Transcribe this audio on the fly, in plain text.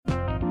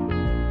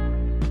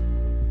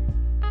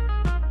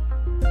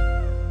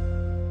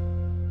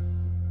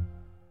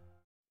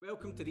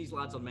Welcome to These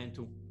Lads Are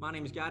Mental. My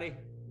name is Gary.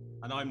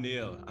 And I'm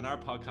Neil, and our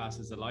podcast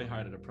is a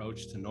lighthearted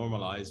approach to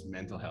normalise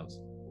mental health.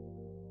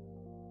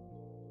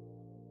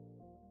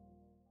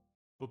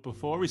 But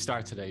before we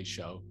start today's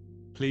show,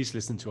 please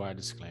listen to our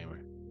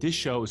disclaimer. This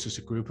show is just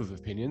a group of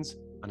opinions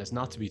and is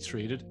not to be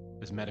treated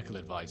as medical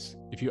advice.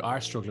 If you are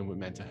struggling with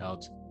mental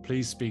health,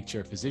 please speak to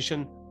your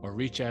physician or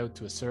reach out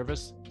to a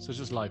service such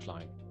as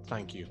Lifeline.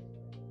 Thank you.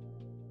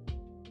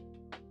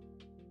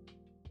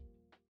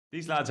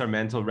 These Lads Are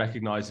Mental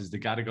recognises the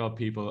Gadigal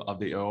people of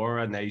the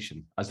Eora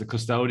Nation as the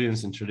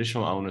custodians and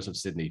traditional owners of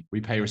Sydney. We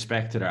pay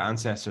respect to their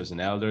ancestors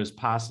and elders,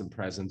 past and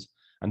present,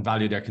 and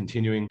value their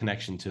continuing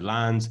connection to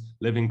lands,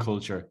 living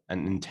culture,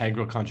 and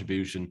integral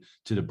contribution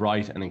to the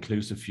bright and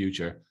inclusive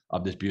future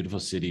of this beautiful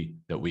city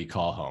that we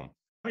call home.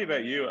 Tell me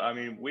about you. I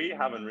mean, we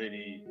haven't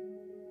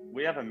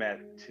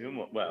met too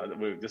much. Well,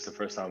 this is the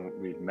first time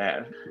we've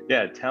met.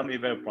 Yeah, tell me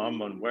about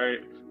Bronwyn. Where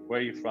are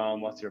you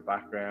from? What's your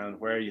background?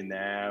 Where are you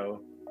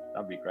now?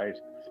 That'd be great.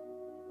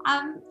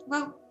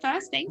 Well,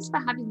 first, thanks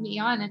for having me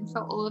on and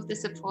for all of the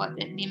support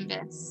that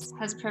Nimbus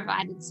has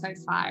provided so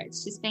far.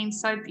 It's just been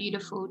so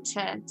beautiful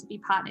to be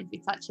partnered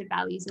with such a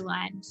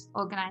values-aligned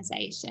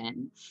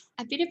organisation.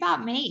 A bit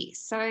about me.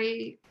 So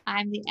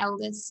I'm the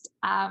eldest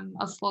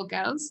of four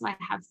girls. So I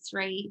have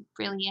three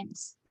brilliant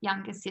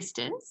younger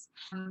sisters.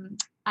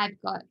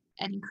 I've got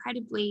an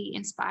incredibly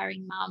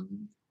inspiring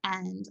mum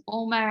and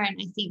Alma, and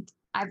I think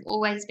I've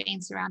always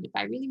been surrounded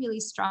by really,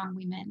 really strong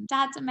women.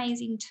 Dad's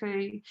amazing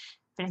too,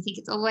 but I think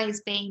it's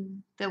always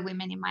been the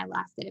women in my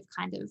life that have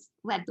kind of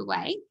led the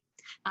way.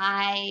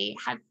 I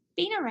have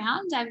been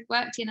around. I've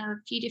worked in a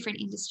few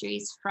different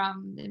industries,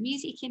 from the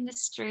music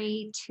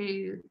industry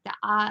to the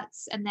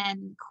arts and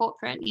then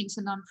corporate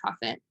into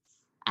nonprofit.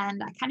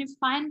 And I kind of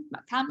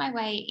found my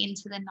way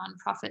into the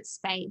nonprofit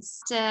space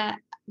after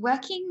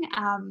working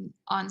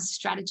on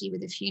strategy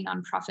with a few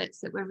nonprofits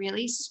that were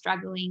really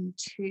struggling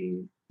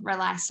to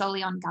rely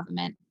solely on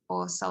government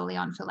or solely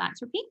on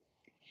philanthropy.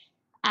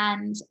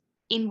 And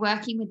in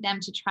working with them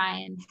to try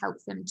and help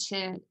them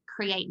to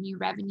create new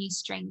revenue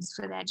streams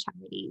for their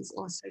charities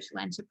or social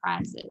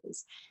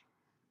enterprises,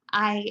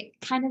 I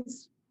kind of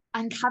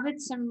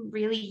uncovered some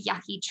really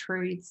yucky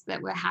truths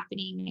that were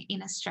happening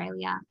in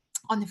Australia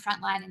on the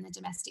front line in the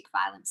domestic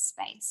violence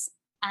space.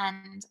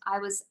 And I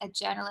was a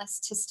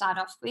journalist to start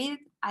off with.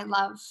 I'm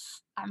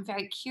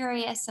very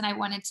curious, and I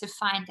wanted to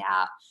find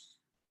out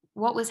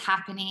what was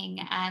happening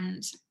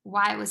and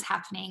why it was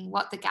happening,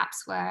 what the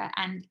gaps were,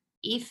 and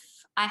if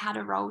I had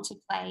a role to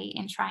play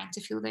in trying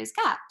to fill those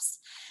gaps.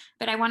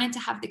 But I wanted to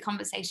have the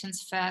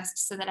conversations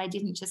first so that I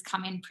didn't just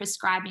come in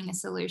prescribing a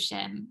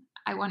solution.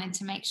 I wanted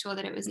to make sure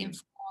that it was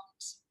informed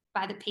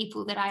by the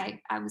people that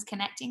I was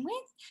connecting with.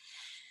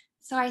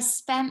 So I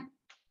spent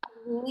a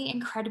really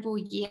incredible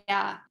year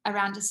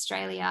around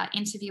Australia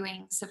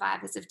interviewing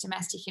survivors of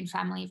domestic and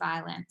family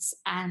violence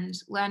and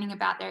learning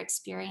about their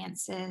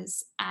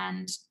experiences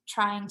and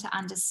trying to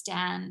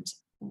understand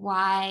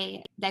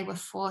why they were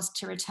forced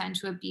to return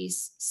to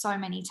abuse so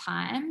many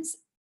times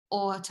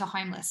or to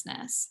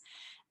homelessness.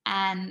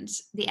 And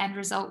the end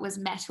result was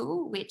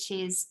Mettle, which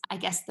is, I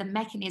guess, the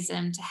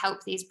mechanism to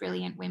help these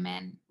brilliant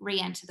women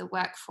re-enter the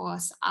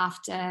workforce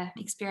after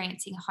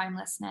experiencing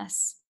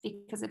homelessness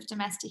because of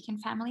domestic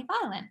and family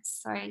violence.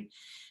 So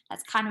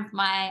that's kind of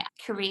my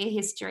career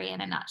history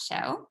in a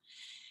nutshell.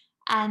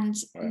 And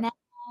now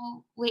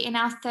we're in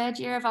our third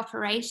year of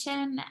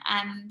operation,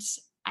 and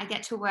I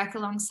get to work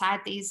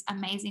alongside these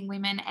amazing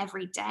women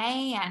every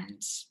day.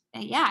 And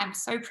yeah, I'm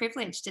so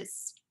privileged.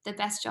 It's the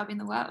best job in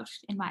the world,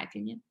 in my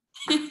opinion.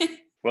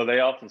 Well,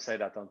 they often say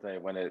that, don't they?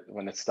 When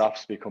it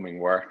stops becoming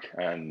work,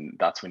 and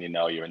that's when you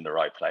know you're in the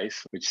right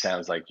place, which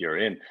sounds like you're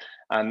in.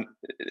 And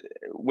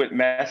with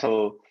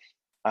Mettle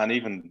and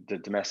even the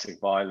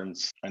domestic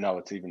violence, I know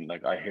it's even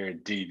like, I hear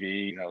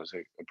DV, it's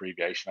an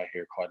abbreviation I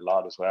hear quite a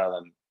lot as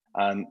well.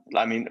 And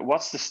I mean,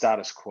 what's the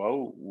status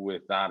quo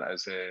with that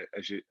as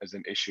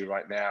an issue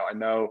right now? I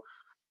know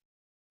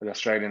the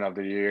Australian of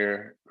the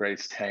Year,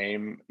 Grace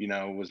Tame,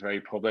 was very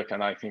public,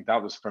 and I think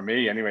that was, for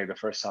me anyway, the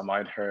first time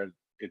I'd heard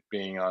it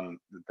being on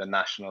the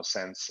national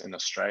sense in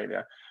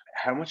Australia.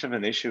 How much of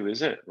an issue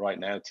is it right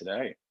now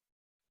today?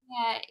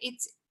 Yeah,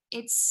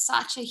 it's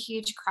such a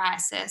huge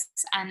crisis,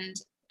 and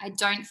I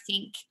don't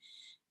think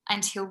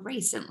until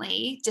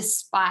recently,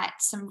 despite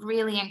some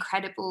really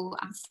incredible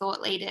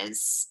thought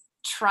leaders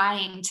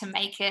trying to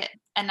make it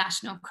a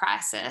national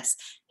crisis,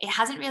 it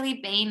hasn't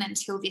really been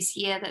until this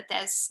year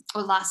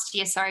last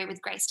year,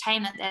 with Grace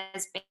Tame, that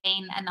there's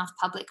been enough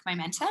public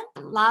momentum.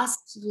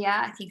 Last year,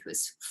 I think it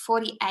was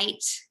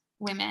 48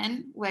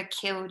 women were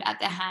killed at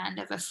the hand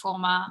of a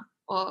former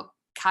or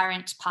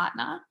current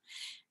partner.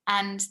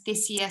 And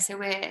this year,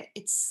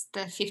 it's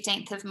the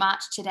 15th of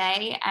March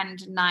today, and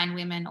 9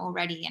 women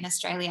already in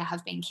Australia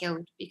have been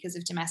killed because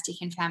of domestic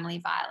and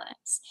family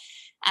violence.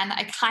 And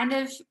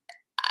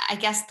I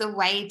guess the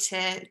way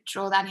to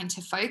draw that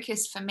into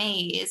focus for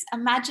me is,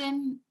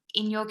 imagine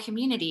in your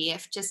community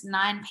if just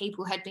 9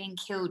 people had been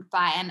killed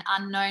by an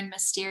unknown,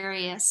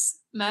 mysterious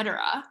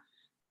murderer.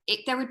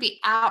 There would be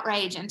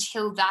outrage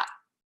until that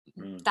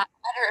that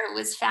murderer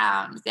was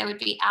found, there would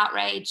be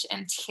outrage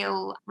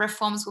until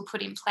reforms were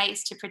put in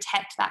place to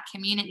protect that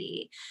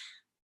community.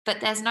 But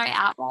there's no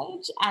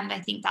outrage, and I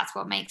think that's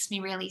what makes me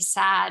really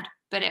sad,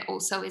 but it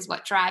also is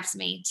what drives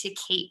me to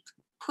keep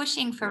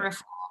pushing for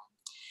reform,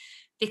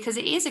 because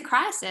it is a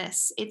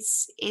crisis.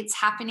 It's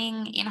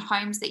happening in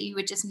homes that you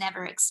would just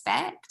never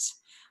expect.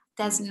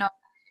 There's no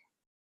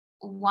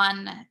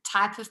one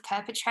type of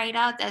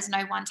perpetrator. There's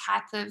no one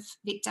type of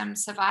victim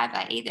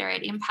survivor either.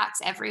 It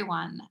impacts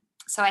everyone.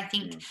 So I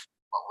think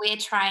what we're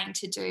trying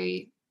to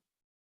do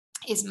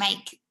is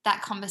make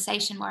that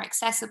conversation more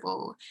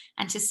accessible,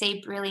 and to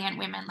see brilliant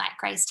women like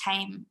Grace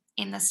Tame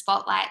in the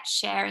spotlight,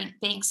 sharing,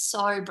 being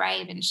so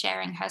brave and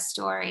sharing her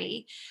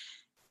story.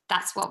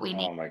 That's what we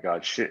need. Oh my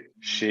God,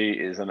 she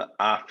is an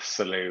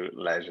absolute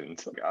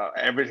legend.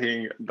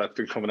 Everything that's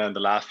been coming out in the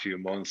last few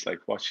months, like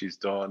what she's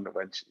done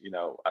when she,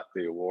 at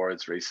the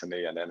awards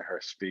recently, and then her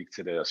speak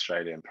to the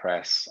Australian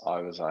press,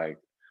 I was like,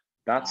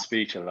 that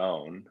speech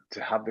alone,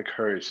 to have the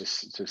courage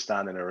to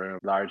stand in a room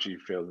largely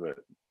filled with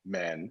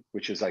men,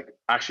 which is like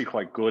actually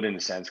quite good in a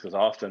sense, because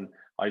often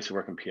I used to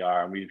work in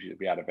PR and we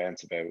had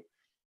events about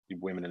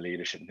women in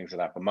leadership and things like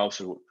that, but most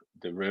of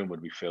the room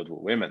would be filled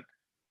with women.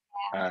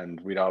 And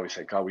we'd always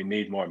say, God, we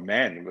need more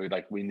men.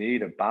 We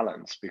need a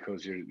balance,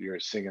 because you're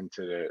singing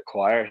to the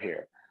choir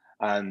here.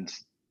 And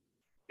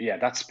yeah,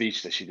 that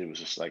speech that she did was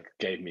just like,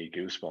 gave me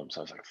goosebumps.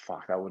 I was like,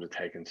 fuck, that would have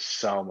taken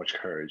so much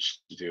courage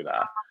to do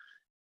that.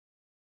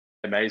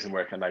 Amazing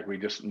work. And like, we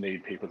just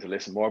need people to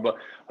listen more. But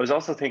I was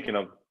also thinking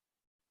of,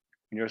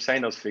 when you were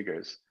saying those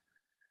figures,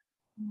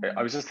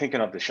 I was just thinking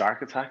of the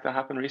shark attack that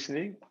happened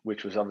recently,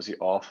 which was obviously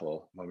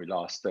awful when we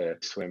lost the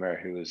swimmer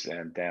who was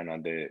down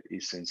on the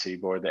eastern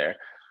seaboard there.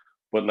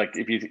 But like,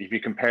 if you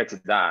compare it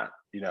to that,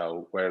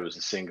 where it was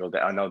a single day,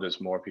 I know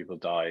there's more people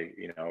die,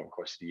 over the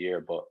course of the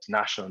year, but it's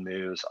national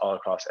news all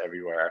across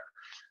everywhere.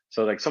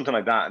 So like something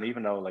like that, and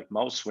even though like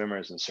most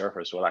swimmers and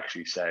surfers will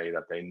actually say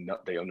that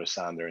they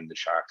understand they're in the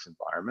sharks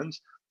environment,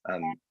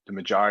 and the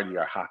majority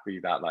are happy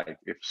that like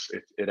if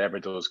it ever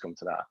does come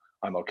to that,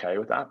 I'm okay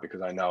with that,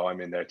 because I know I'm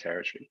in their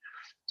territory.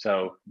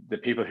 So the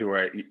people who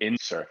are in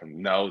surfing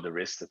know the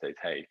risks that they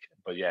take,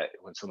 but yet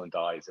when someone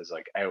dies, there's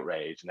like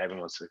outrage and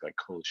everyone wants to like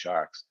cool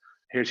sharks.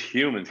 Here's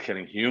humans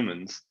killing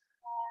humans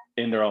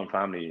in their own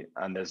family,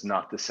 and there's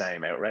not the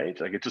same outrage.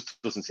 Like, it just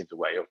doesn't seem to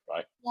weigh up,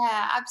 right?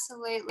 Yeah,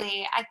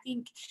 absolutely. I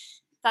think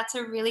that's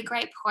a really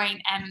great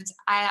point. And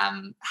I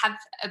have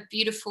a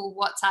beautiful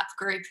WhatsApp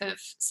group of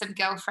some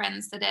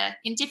girlfriends that are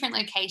in different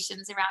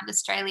locations around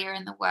Australia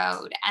and the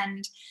world.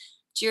 And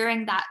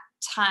during that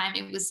time,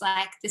 it was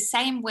like the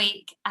same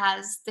week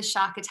as the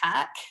shark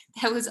attack,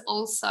 there was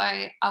also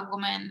a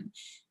woman,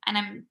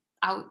 and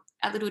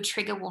a little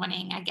trigger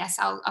warning, I guess.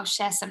 I'll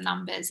share some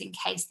numbers in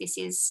case this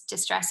is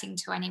distressing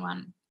to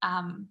anyone,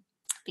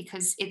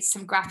 because it's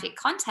some graphic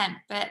content.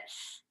 But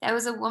there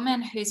was a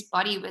woman whose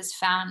body was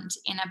found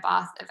in a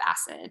bath of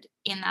acid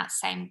in that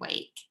same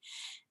week.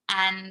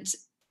 And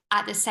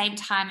at the same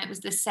time, it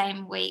was the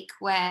same week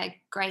where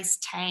Grace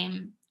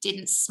Tame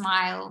didn't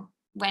smile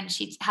when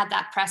she had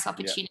that press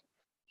opportunity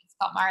with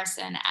Scott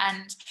Morrison.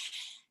 And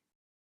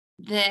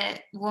the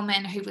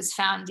woman who was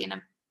found in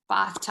a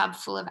bathtub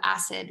full of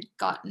acid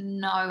got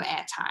no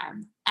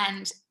airtime.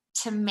 And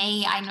to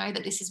me, I know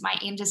that this is my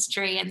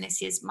industry and this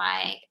is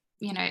my,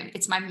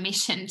 it's my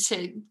mission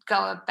to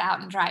go about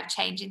and drive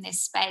change in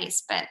this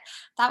space. But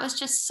that was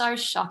just so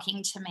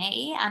shocking to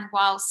me. And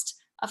whilst,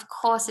 of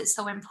course, it's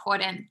so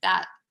important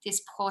that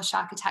this poor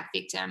shark attack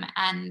victim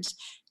and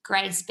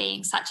Grace,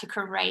 being such a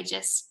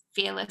courageous,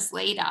 fearless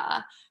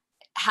leader,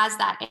 has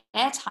that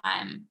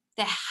airtime,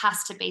 there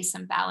has to be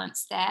some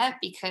balance there,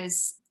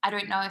 because I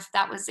don't know if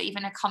that was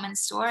even a common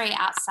story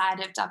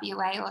outside of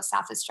WA or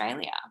South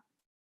Australia.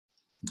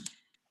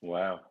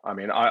 Wow. I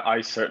mean,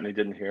 I certainly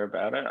didn't hear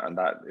about it, and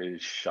that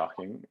is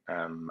shocking.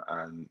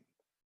 And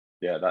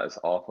yeah, that is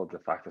awful. The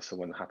fact that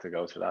someone had to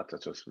go through that,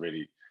 that's just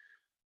really,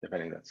 if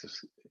anything, that's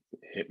just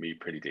hit me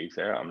pretty deep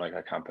there. I'm like,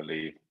 I can't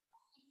believe.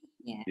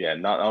 Yeah,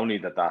 not only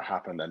that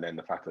happened, and then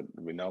the fact that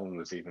no one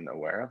was even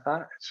aware of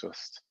that. It's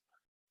just.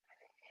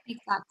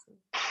 Exactly.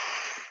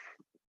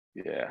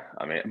 Yeah,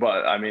 I mean,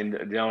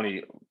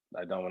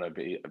 I don't want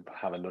to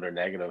have another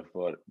negative,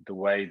 but the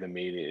way the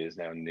media is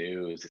now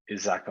news,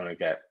 is that going to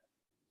get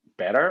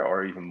better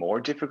or even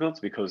more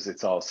difficult, because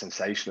it's all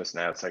sensationalist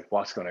now? It's like,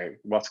 what's going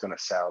to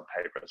sell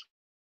papers,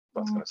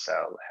 what's going to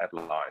sell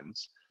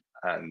headlines?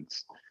 And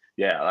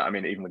yeah, I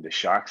mean, even with the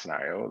shark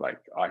scenario, like,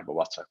 I have a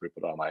WhatsApp group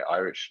with all my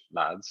Irish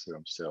lads who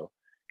I'm still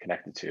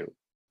connected to.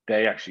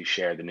 They actually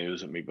shared the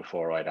news with me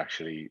before I'd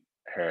actually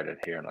heard it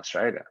here in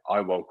Australia.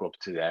 I woke up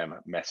to them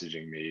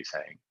messaging me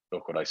saying,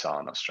 look what I saw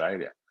in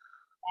Australia.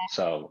 Yeah.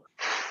 So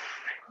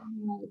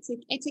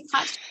it's a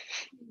catch,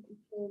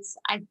 because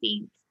I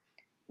think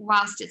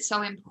whilst it's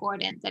so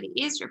important that it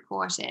is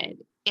reported,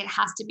 it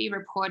has to be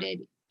reported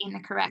in the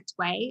correct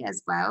way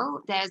as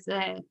well. There's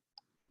a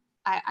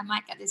I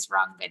might get this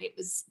wrong, but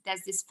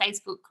there's this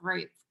Facebook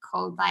group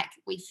called like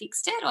We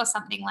Fixed It or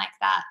something like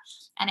that.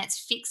 And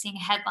it's fixing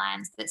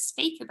headlines that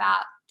speak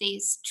about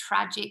these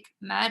tragic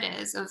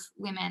murders of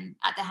women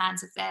at the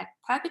hands of their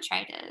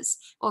perpetrators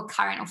or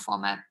current or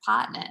former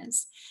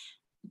partners.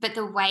 But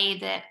the way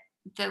that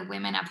the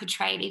women are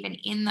portrayed even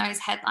in those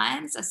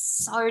headlines are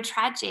so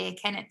tragic.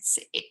 And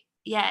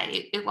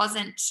it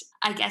wasn't,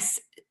 I guess,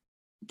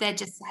 they're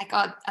just like,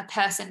 oh, a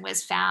person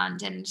was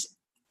found, and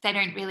they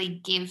don't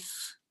really give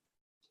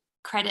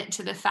credit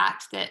to the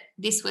fact that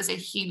this was a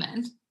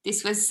human.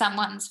 This was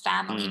someone's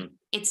family.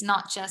 It's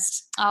not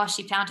just, oh,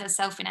 she found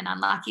herself in an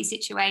unlucky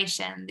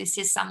situation. This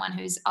is someone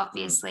who's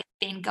obviously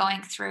been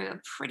going through a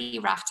pretty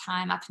rough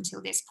time up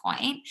until this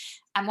point.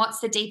 And what's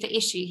the deeper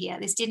issue here?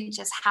 This didn't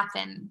just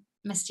happen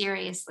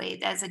mysteriously.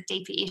 There's a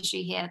deeper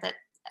issue here that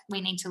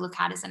we need to look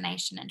at as a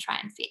nation and try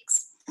and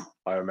fix.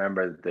 I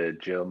remember the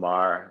Jill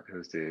Maher,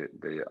 who's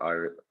the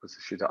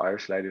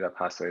Irish lady that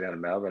passed away down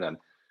in Melbourne, and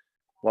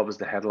what was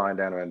the headline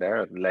down around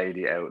there?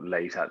 Lady out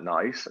late at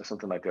night or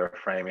something, like they were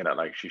framing it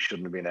like she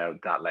shouldn't have been out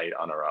that late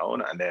on her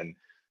own. And then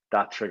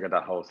that triggered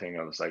that whole thing.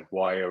 I was like,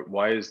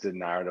 why is the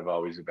narrative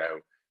always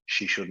about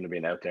she shouldn't have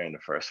been out there in the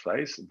first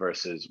place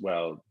versus,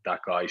 well,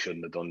 that guy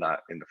shouldn't have done that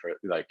in the first,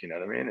 like, you know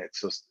what I mean?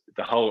 It's just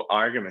the whole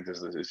argument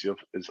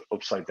is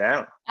upside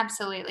down.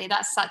 Absolutely.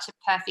 That's such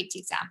a perfect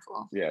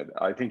example. Yeah,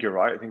 I think you're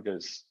right. I think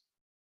it's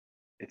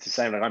the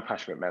same. Like, I'm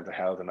passionate about mental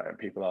health, and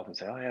people often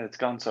say, "Oh yeah, it's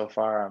gone so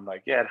far." I'm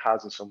like, yeah, it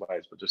has in some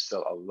ways, but there's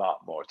still a lot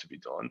more to be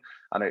done,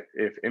 and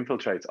it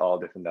infiltrates all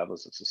different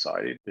levels of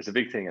society. There's a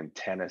big thing in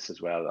tennis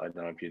as well. I don't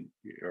know if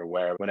you're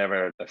aware.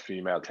 Whenever a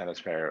female tennis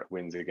player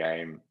wins a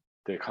game,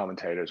 the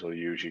commentators will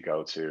usually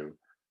go to,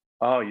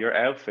 "Oh, your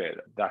outfit,"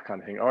 that kind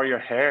of thing, or your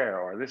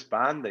hair, or this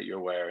band that you're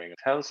wearing.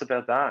 Tell us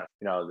about that.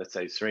 You know, let's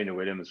say Serena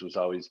Williams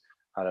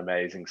had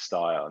amazing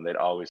style, and they'd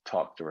always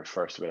talk to her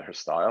first about her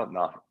style,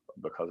 not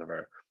because of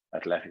her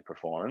athletic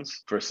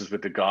performance, versus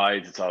with the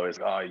guides it's always,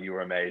 oh, you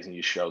were amazing,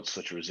 you showed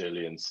such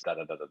resilience,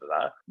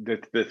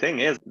 the thing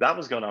is that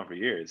was going on for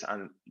years,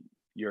 and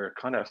you're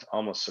kind of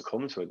almost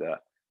succumbed to it,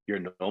 that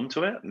you're numb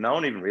to it. No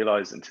one even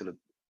realized until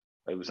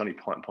it was only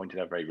pointed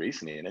out very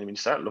recently. And then when you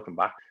start looking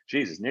back,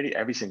 Jesus, nearly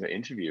every single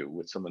interview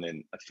with someone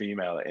in a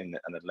female in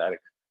an athletic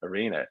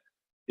arena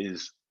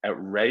is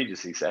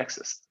outrageously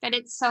sexist. But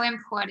it's so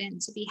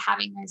important to be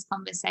having those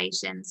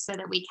conversations so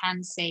that we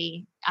can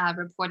see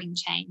reporting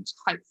change,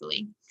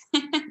 hopefully.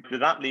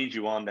 Did that lead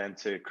you on then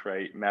to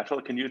create Mettle?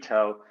 Can you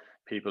tell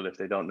people, if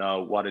they don't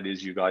know, what it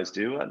is you guys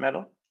do at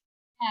Mettle?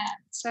 Yeah,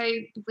 so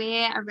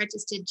we're a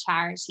registered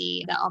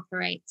charity that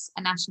operates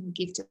a national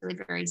gift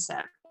delivery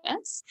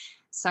service.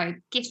 So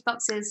gift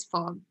boxes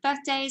for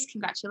birthdays,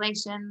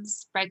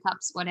 congratulations,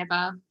 breakups,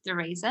 whatever the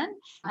reason.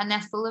 And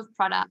they're full of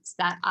products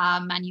that are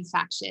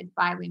manufactured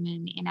by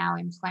women in our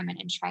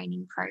employment and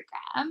training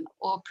program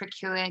or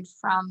procured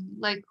from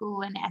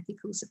local and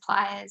ethical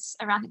suppliers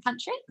around the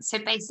country. So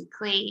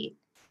basically,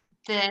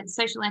 the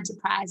social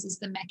enterprise is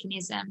the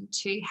mechanism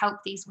to help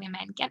these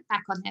women get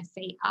back on their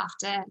feet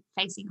after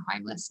facing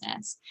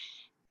homelessness.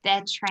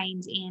 They're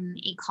trained in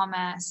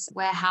e-commerce,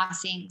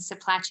 warehousing,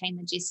 supply chain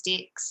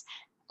logistics,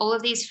 all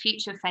of these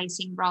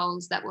future-facing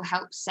roles that will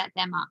help set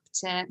them up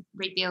to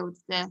rebuild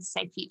the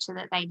safe future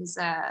that they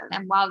deserve.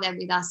 And while they're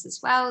with us as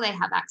well, they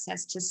have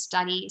access to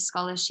study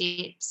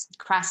scholarships,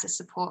 crisis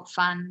support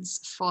funds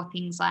for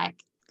things like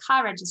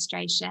car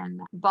registration,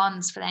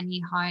 bonds for their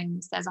new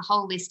homes. There's a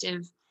whole list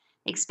of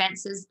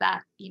expenses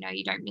that, you know,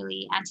 you don't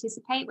really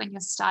anticipate when you're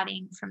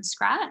starting from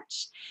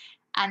scratch.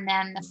 And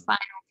then the final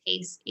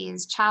piece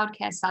is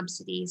childcare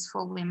subsidies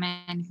for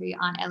women who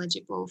aren't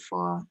eligible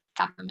for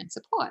government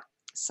support.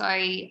 So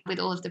with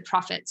all of the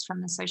profits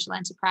from the social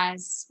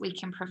enterprise, we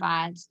can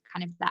provide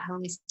kind of that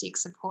holistic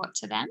support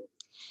to them.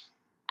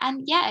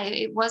 And yeah,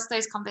 it was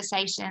those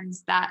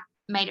conversations that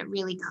made it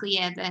really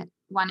clear that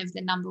one of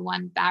the number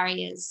one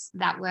barriers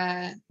that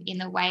were in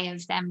the way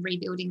of them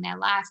rebuilding their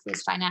life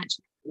was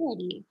financial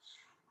security.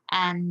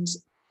 And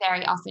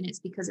very often it's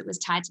because it was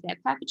tied to their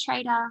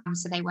perpetrator,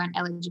 so they weren't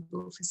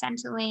eligible for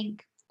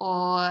Centrelink,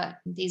 or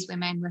these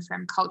women were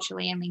from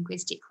culturally and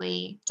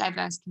linguistically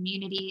diverse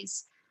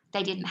communities.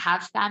 They didn't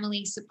have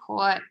family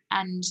support,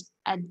 and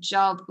a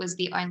job was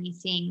the only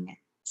thing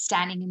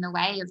standing in the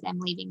way of them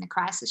leaving the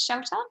crisis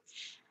shelter.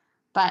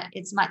 But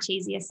it's much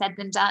easier said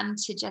than done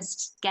to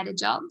just get a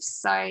job.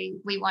 So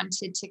we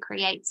wanted to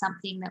create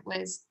something that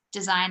was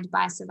designed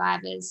by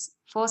survivors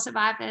for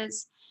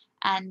survivors.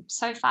 And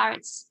so far,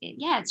 it's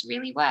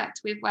really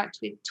worked. We've worked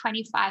with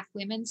 25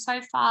 women so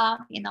far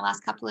in the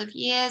last couple of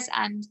years,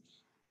 and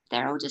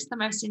they're all just the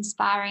most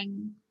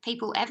inspiring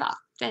people ever.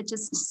 They're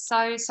just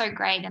so, so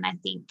great. And I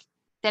think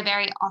they're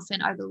very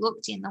often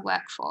overlooked in the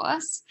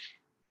workforce,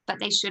 but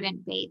they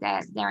shouldn't be.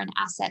 They're an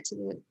asset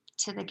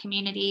to the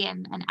community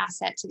and an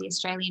asset to the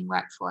Australian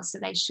workforce. So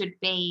they should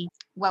be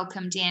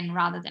welcomed in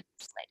rather than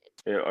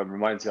isolated. It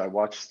reminds me, I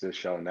watched the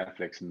show on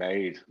Netflix,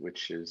 Made,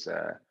 which is,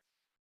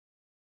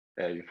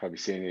 you've probably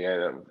seen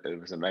it.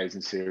 It was an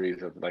amazing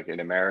series of, like,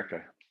 in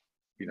America,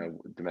 you know,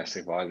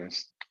 domestic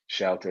violence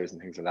shelters and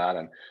things like that.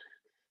 And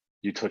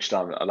you touched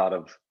on a lot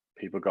of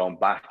people going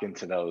back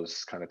into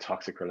those kind of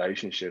toxic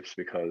relationships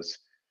because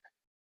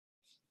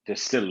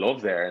there's still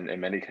love there in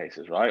many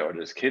cases, right? Or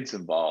there's kids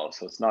involved.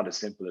 So it's not as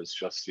simple as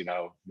just,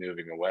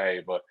 moving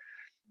away. But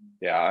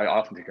yeah, I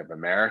often think of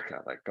America,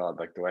 like God,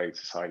 like the way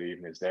society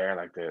even is there,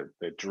 like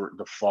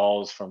the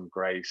falls from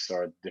grace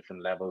or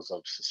different levels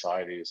of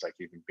society is like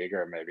even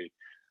bigger maybe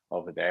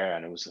over there.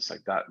 And it was just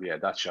like that. Yeah,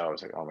 that show, I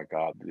was like, oh my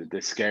God.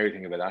 The scary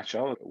thing about that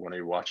show, when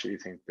you watch it, you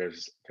think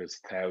there's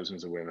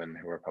thousands of women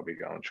who are probably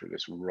going through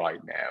this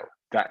right now.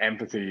 That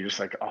empathy, you're just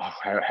like, oh,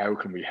 how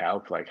can we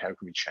help? Like, how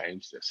can we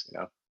change this?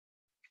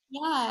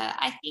 Yeah,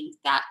 I think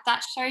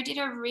that show did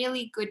a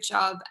really good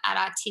job at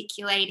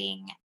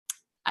articulating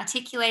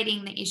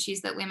the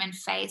issues that women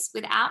face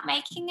without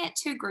making it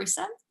too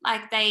gruesome.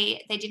 Like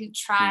they didn't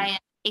try and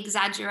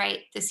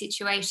exaggerate the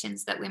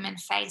situations that women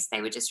face. They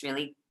were just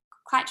really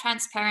quite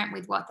transparent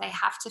with what they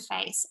have to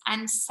face.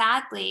 And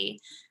sadly,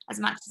 as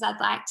much as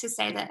I'd like to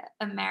say that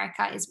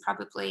America is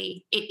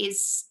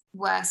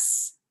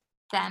worse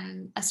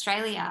than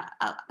Australia,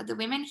 the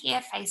women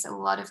here face a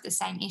lot of the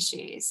same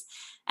issues.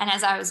 And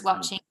as I was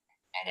watching,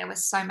 there were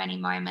so many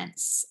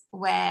moments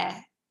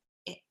where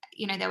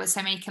there were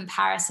so many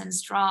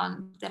comparisons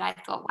drawn that I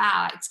thought,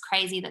 wow, it's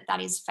crazy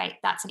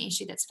that's an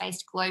issue that's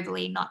faced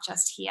globally, not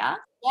just here.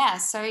 Yeah,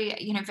 so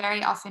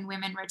very often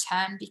women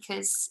return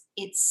because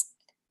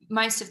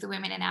most of the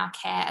women in our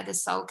care are the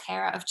sole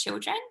carer of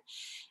children,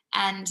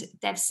 and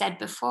they've said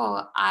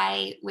before,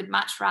 I would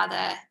much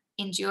rather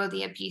endure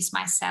the abuse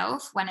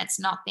myself when it's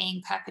not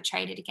being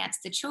perpetrated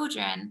against the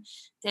children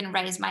than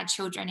raise my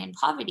children in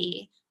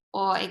poverty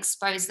or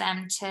expose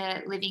them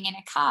to living in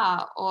a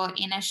car or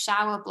in a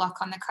shower block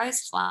on the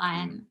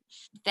coastline.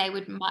 They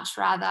would much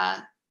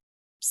rather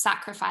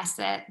sacrifice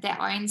their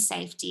own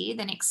safety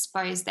than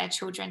expose their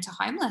children to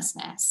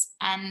homelessness.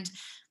 And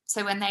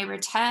so when they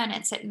return,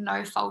 it's at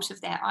no fault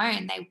of their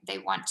own. They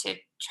want to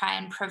try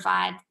and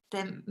provide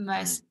the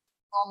most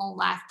normal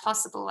life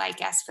possible, I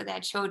guess, for their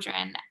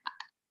children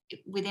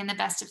within the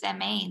best of their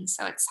means.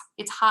 So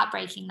it's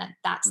heartbreaking that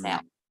that's their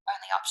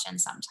only option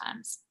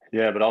sometimes.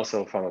 Yeah, but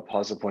also from a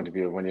positive point of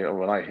view, when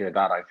I hear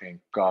that, I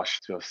think,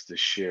 gosh, just the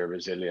sheer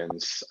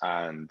resilience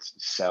and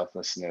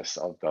selflessness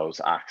of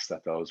those acts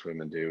that those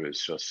women do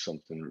is just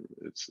something.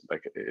 It's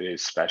like, it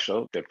is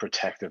special. The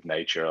protective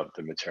nature of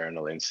the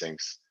maternal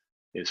instincts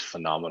is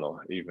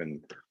phenomenal.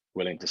 Even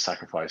willing to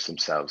sacrifice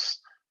themselves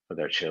for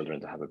their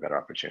children to have a better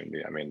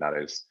opportunity. I mean, that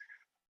is,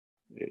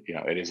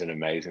 it is an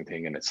amazing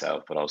thing in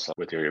itself. But also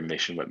with your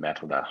mission with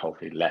Metal, that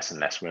hopefully less and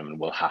less women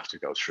will have to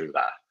go through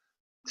that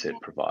to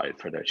provide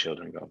for their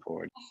children going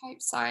forward. I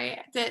hope so.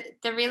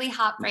 The really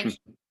heartbreaking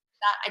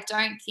that I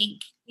don't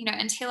think,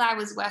 until I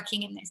was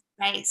working in this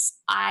space,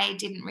 I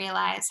didn't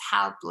realize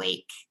how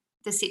bleak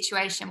the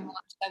situation was.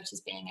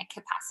 Shelters being at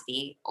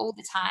capacity all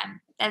the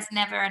time. There's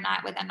never a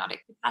night where they're not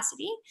at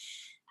capacity.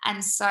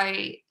 And so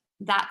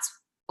that's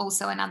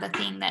also another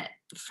thing that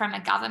from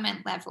a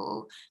government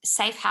level,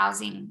 safe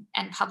housing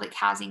and public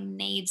housing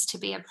needs to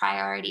be a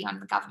priority on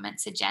the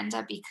government's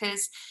agenda,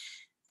 because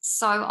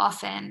so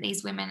often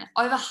these women,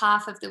 over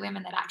half of the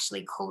women that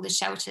actually call the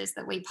shelters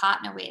that we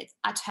partner with,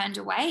 are turned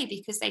away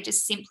because they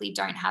just simply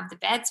don't have the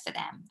beds for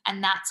them.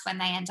 And that's when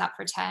they end up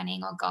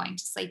returning or going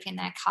to sleep in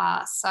their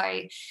car. So,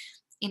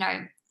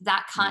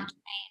 that can't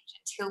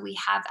change until we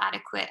have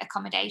adequate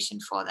accommodation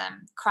for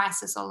them,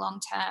 crisis or long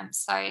term.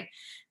 So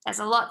there's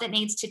a lot that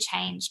needs to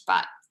change,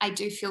 but I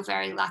do feel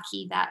very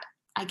lucky that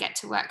I get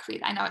to work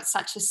with, I know it's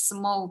such a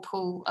small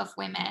pool of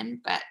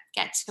women, but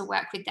get to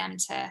work with them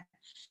to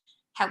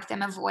help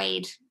them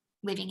avoid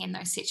living in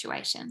those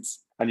situations.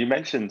 And you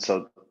mentioned,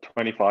 so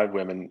 25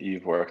 women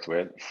you've worked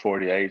with,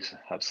 48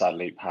 have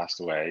sadly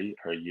passed away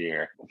per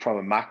year. From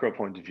a macro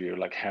point of view,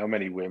 like how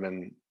many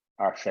women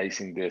are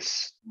facing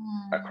this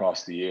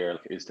across the year?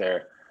 Is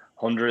there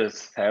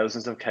hundreds,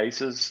 thousands of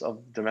cases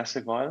of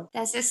domestic violence?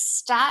 There's a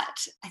stat,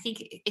 I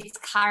think it's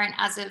current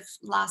as of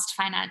last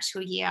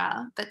financial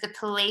year, but the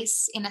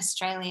police in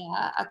Australia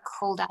are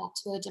called out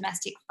to a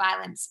domestic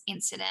violence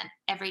incident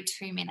every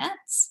 2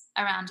 minutes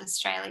around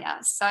Australia.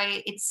 So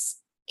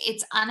it's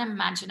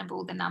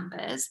unimaginable, the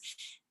numbers.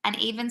 And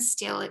even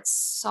still, it's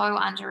so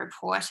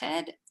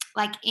underreported.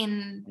 Like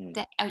in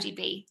the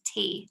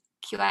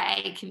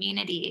LGBTQIA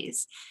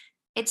communities,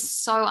 it's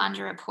so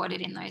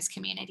underreported in those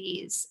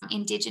communities.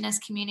 Indigenous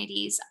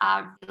communities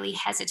are really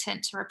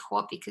hesitant to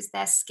report because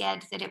they're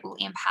scared that it will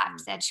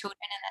impact their children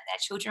and that their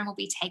children will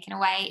be taken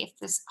away if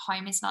this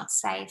home is not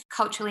safe.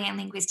 Culturally and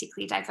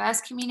linguistically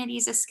diverse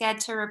communities are scared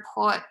to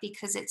report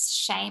because it's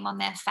shame on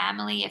their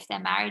family if their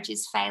marriage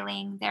is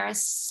failing. There are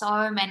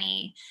so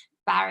many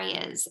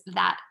barriers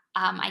that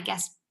I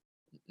guess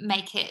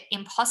make it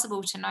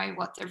impossible to know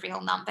what the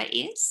real number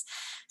is.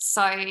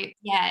 So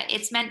yeah,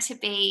 it's meant to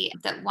be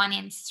that 1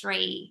 in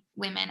 3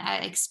 women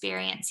are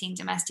experiencing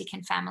domestic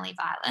and family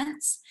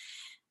violence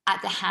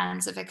at the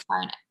hands of a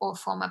current or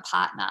former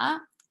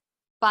partner.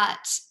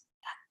 But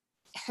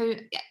who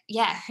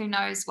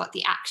knows what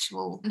the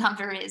actual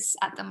number is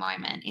at the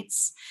moment?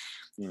 It's,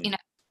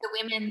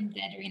 The women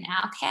that are in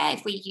our care,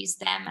 if we use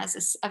them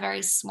as a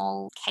very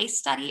small case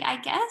study, I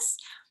guess,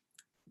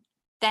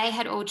 they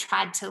had all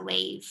tried to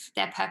leave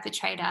their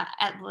perpetrator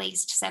at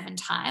least 7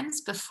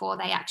 times before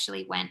they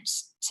actually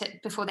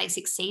before they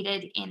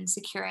succeeded in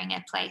securing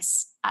a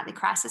place at the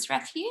crisis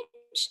refuge.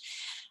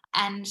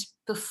 And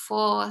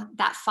before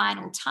that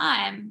final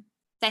time,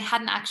 they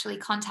hadn't actually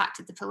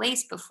contacted the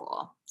police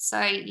before.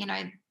 So,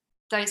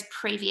 those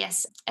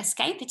previous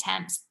escape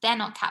attempts, they're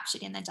not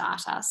captured in the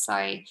data. So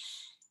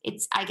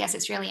I guess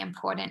it's really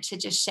important to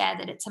just share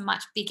that it's a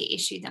much bigger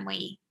issue than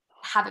we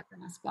have a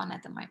grasp on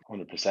at the moment.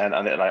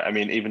 100%.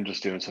 And even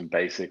just doing some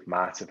basic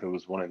maths, if it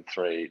was 1 in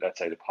 3, let's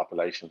say the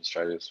population of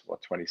Australia is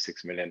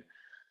 26 million,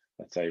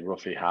 let's say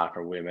roughly half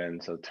are women,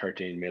 so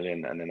 13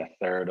 million, and then a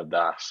third of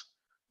that,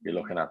 you're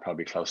looking at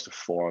probably close to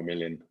 4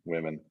 million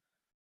women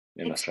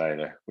in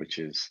Australia,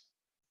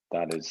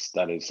 that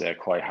is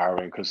quite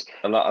harrowing, because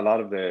a lot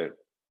of the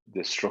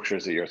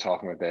structures that you're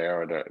talking about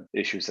there, or the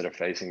issues that are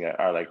facing it,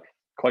 are like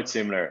quite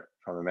similar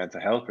from a mental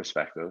health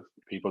perspective.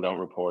 People don't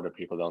report it,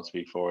 people don't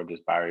speak forward,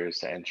 there's barriers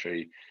to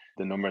entry.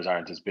 The numbers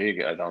aren't as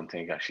big, I don't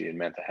think, actually, in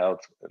mental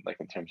health, like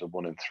in terms of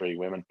 1 in 3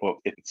 women. But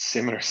it's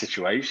similar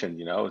situation,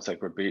 it's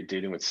like we're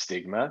dealing with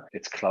stigma.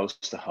 It's close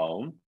to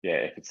home. Yeah,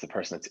 if it's the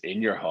person that's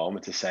in your home,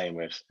 it's the same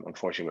with,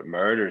 unfortunately, with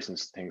murders and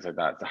things like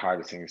that. The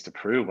hardest thing is to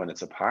prove when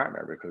it's a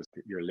partner, because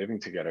you're living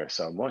together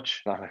so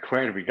much. And I'm like,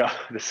 where do we go?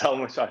 There's so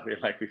much I feel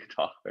like we could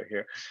talk about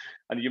here.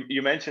 And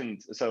you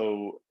mentioned,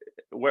 so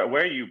where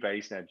are you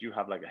based now? Do you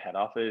have like a head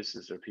office?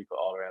 Is there people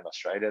all around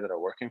Australia that are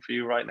working for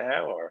you right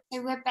now? Or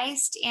so we're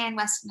based in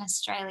Western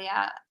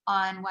Australia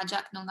on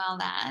Whadjuk Noongar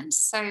land.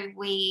 So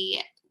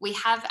we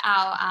have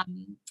our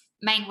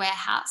main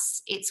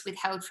warehouse. It's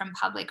withheld from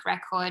public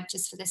record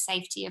just for the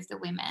safety of the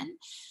women,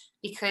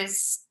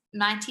 because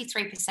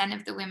 93%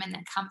 of the women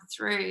that come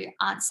through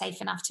aren't safe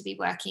enough to be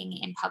working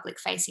in public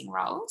facing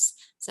roles.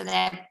 So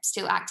they're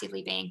still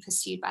actively being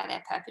pursued by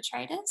their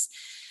perpetrators.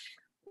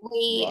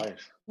 Right.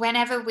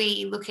 Whenever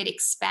we look at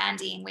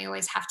expanding, we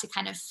always have to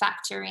kind of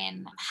factor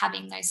in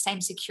having those same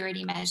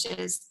security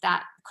measures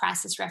that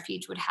crisis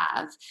refuge would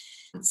have.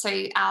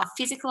 So our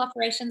physical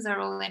operations are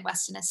all in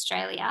Western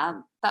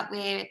Australia, but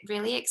we're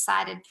really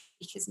excited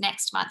because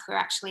next month we're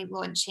actually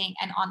launching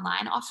an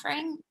online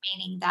offering,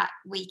 meaning that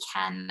we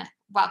can,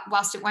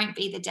 whilst it won't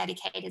be the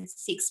dedicated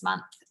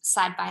 6-month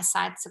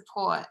side-by-side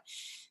support,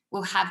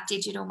 we'll have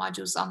digital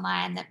modules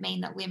online that mean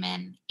that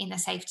women in the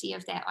safety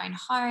of their own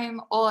home,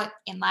 or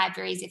in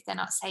libraries if they're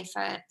not safe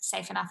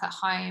enough at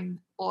home,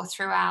 or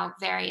through our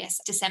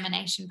various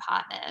dissemination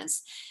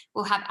partners,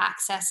 will have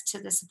access to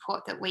the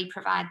support that we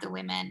provide the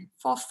women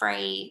for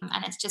free.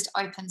 And it's just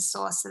open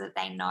source so that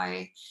they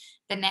know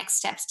the next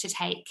steps to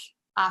take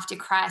after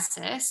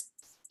crisis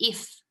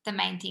if the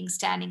main thing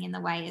standing in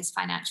the way is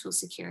financial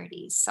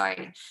security. So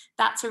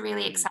that's a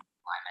really exciting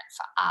moment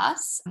for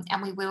us.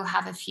 And we will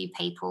have a few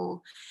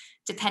people,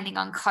 depending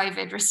on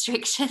COVID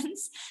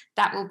restrictions,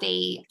 that will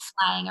be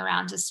flying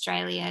around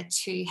Australia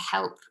to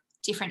help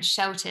different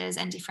shelters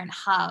and different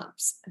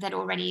hubs that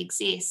already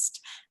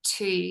exist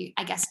to,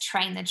 I guess,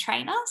 train the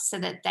trainer so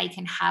that they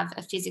can have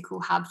a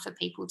physical hub for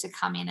people to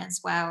come in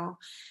as well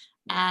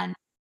and,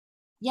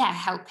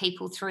 help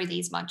people through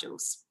these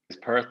modules. Is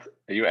Perth,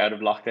 are you out of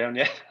lockdown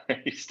yet? Are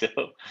you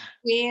still?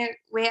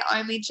 We're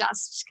only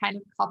just kind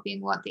of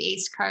copying what the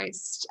East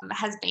Coast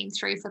has been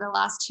through for the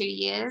last 2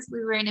 years.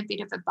 We were in a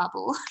bit of a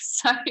bubble.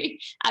 So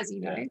as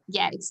you know,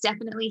 it's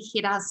definitely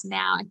hit us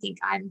now. I think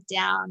I'm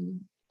down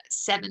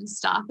 7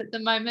 staff at the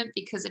moment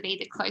because of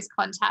either close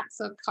contacts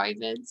or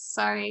COVID.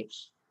 So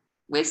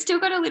we've still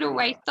got a little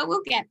way, but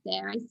we'll get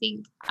there. I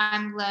think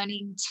I'm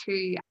learning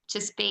to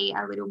just be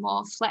a little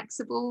more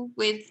flexible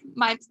with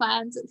my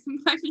plans at the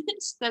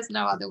moment. There's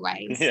no other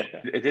ways. Yeah,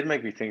 it did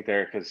make me think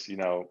there because,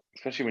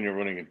 especially when you're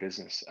running a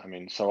business, I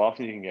mean, so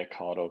often you can get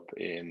caught up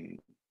in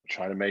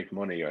trying to make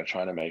money or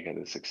trying to make it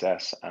a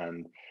success.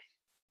 And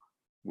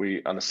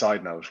we, on a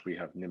side note, we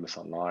have Nimbus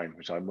Online,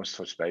 which I must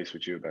touch base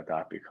with you about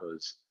that,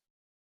 because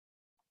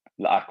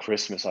at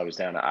Christmas, I was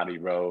down at Addie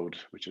Road,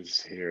 which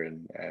is here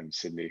in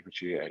Sydney,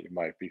 which you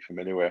might be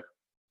familiar with.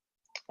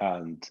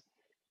 And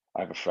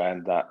I have a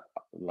friend that,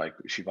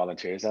 she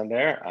volunteers down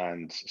there.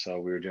 And so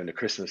we were doing the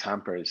Christmas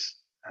hampers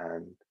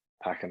and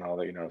packing all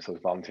that, so I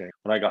was volunteering.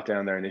 When I got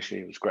down there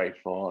initially, it was great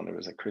fun. It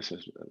was like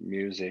Christmas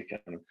music.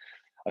 And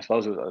I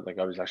suppose it was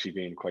I was actually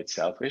being quite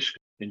selfish,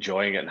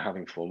 enjoying it and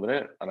having fun with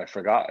it. And I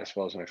forgot, I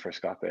suppose, when I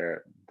first got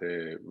there,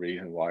 the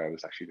reason why I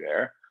was actually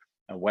there.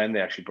 And when they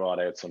actually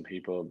brought out some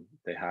people,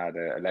 they had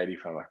a lady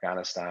from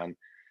Afghanistan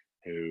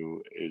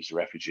who is a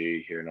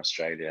refugee here in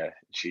Australia.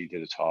 She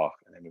did a talk,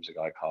 and then there was a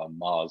guy called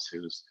Moz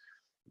who was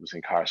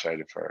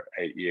incarcerated for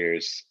 8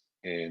 years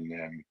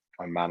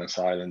on Manus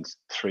Island.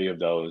 3 of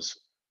those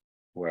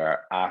were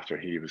after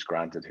he was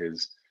granted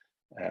his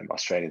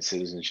Australian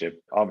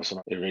citizenship. All of a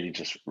sudden, it really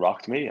just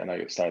rocked me, and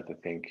I started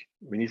to think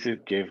we need to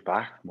give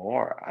back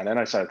more. And then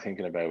I started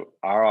thinking about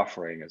our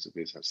offering as a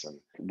business, and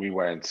we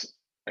weren't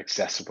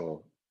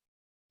accessible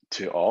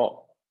to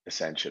all.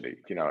 essentially.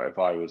 If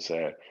I was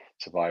a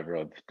survivor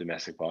of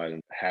domestic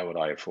violence, how would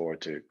I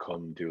afford to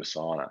come do a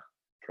sauna,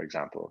 for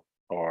example,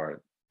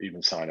 or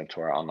even sign up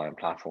to our online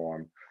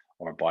platform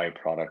or buy a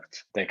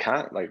product? They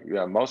can't. Like,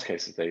 in most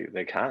cases,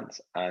 they can't.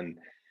 And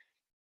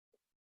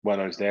when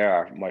I was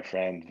there, my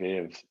friend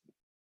Viv,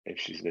 if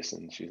she's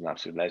listening, she's an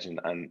absolute legend,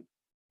 and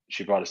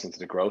she brought us into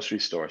the grocery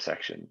store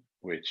section,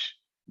 which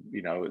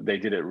they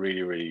did it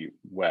really, really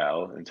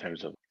well in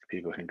terms of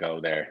people can go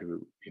there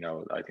who,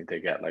 I think they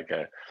get like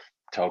a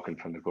token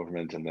from the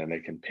government, and then they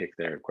can pick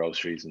their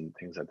groceries and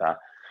things like that.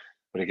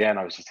 But again,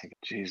 I was just thinking,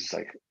 Jesus,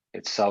 like,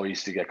 it's so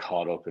easy to get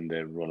caught up in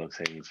the run of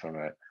things from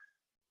a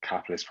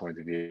capitalist point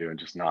of view and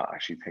just not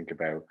actually think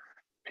about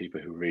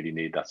people who really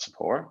need that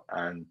support.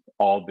 And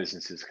all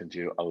businesses can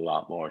do a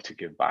lot more to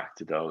give back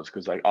to those,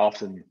 because like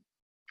often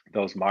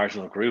those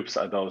marginal groups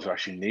are those who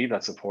actually need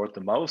that support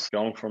the most.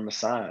 Going for a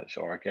massage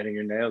or getting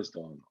your nails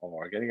done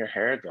or getting your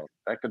hair done,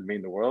 that could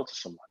mean the world to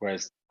someone.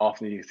 Whereas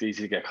often it's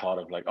easy to get caught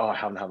up like, oh, I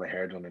haven't had my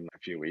hair done in a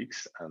few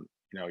weeks. And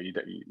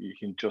you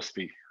can just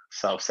be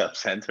so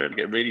self-centered.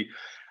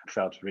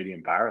 Felt really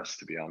embarrassed,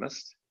 to be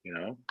honest.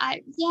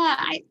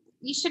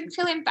 You shouldn't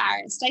feel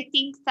embarrassed. I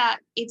think that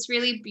it's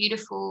really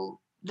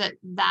beautiful that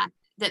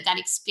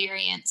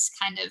experience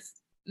kind of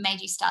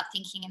made you start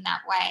thinking in that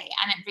way.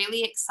 And it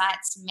really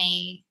excites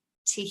me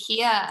to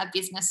hear a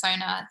business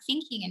owner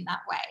thinking in that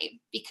way,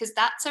 because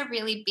that's a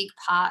really big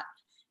part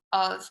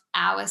of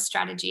our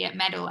strategy at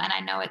Mettle. And I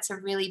know it's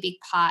a really big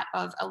part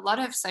of a lot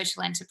of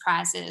social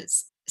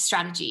enterprises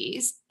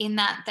strategies, in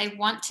that they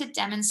want to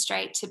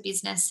demonstrate to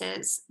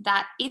businesses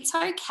that it's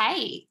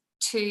okay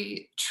to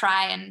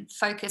try and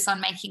focus on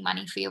making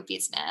money for your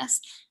business,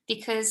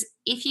 because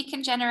if you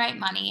can generate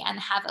money and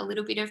have a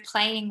little bit of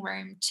playing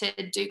room to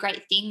do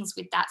great things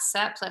with that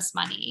surplus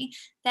money,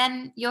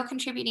 then you're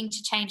contributing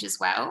to change as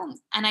well.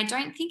 And I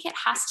don't think it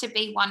has to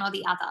be one or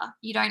the other.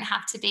 You don't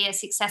have to be a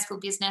successful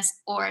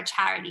business or a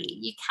charity.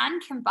 You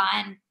can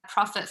combine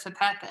profit for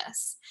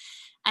purpose.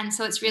 And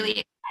so it's really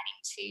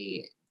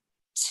exciting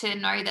to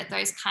know that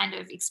those kind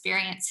of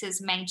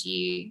experiences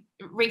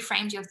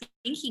reframed your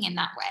thinking in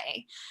that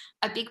way.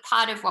 A big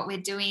part of what we're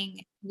doing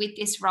with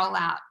this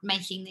rollout,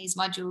 making these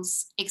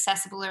modules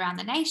accessible around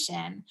the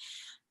nation,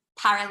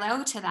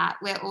 parallel to that,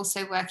 we're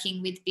also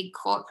working with big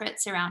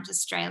corporates around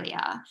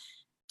Australia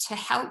to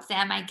help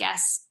them, I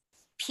guess,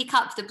 pick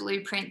up the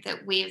blueprint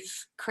that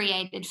we've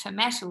created for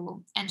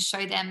Mettle and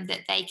show them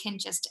that they can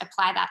just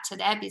apply that to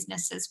their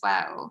business as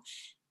well,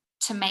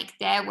 to make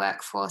their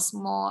workforce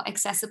more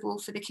accessible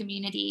for the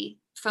community,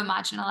 for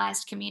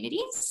marginalised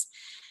communities.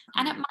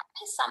 And it might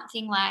be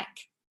something like,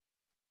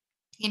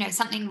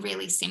 something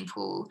really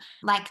simple,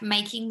 like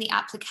making the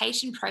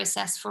application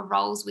process for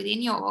roles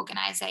within your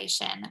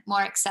organisation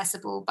more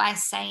accessible by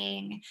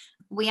saying,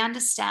 we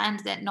understand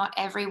that not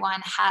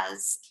everyone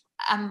has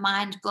a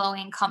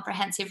mind-blowing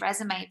comprehensive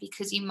resume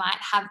because you might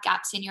have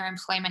gaps in your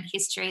employment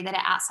history that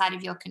are outside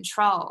of your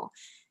control.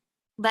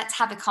 Let's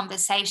have a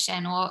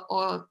conversation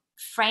or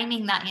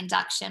framing that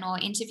induction or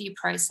interview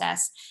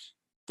process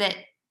that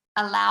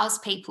allows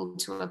people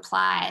to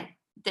apply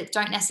that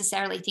don't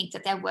necessarily think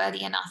that they're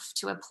worthy enough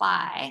to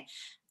apply.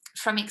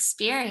 From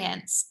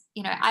experience,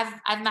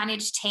 I've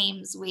managed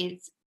teams with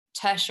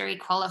tertiary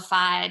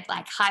qualified,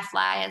 like high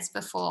flyers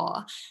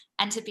before.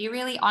 And to be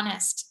really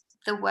honest,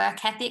 the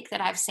work ethic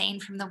that I've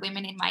seen from the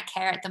women in my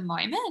care at the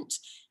moment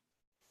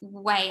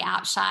way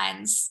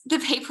outshines the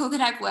people that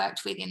I've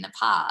worked with in the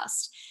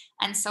past.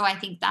 And so I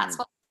think that's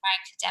what we're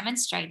trying to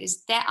demonstrate,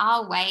 is there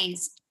are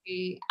ways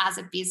to, as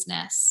a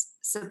business,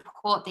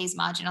 support these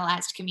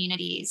marginalised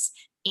communities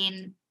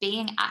in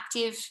being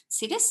active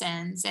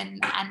citizens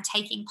and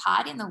taking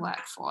part in the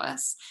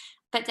workforce.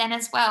 But then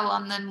as well,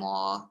 on the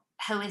more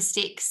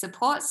holistic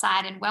support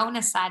side and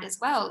wellness side as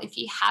well, if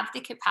you have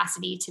the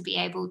capacity to be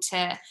able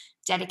to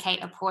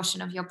dedicate a portion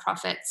of your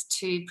profits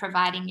to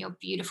providing your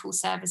beautiful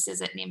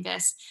services at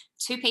Nimbus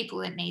to people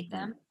that need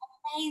them,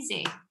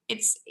 amazing.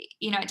 It's,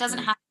 it doesn't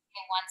have to be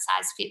a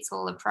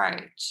one-size-fits-all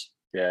approach.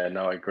 Yeah,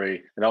 no, I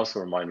agree. It also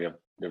reminded me of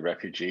the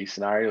refugee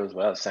scenario as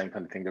well, same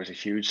kind of thing. There was a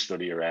huge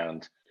study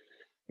around,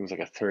 it was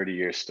like a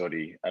 30-year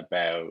study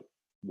about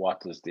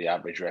what does the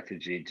average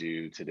refugee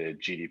do to the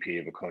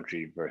GDP of a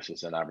country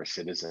versus an average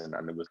citizen.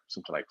 And it was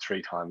something like 3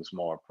 times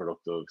more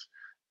productive,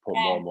 put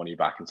more money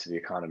back into the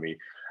economy.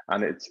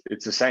 And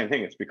it's the same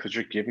thing. It's because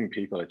you're giving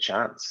people a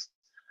chance.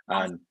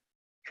 And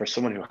for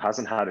someone who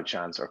hasn't had a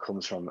chance or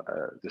comes from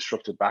a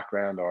disrupted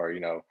background or,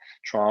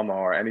 trauma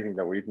or anything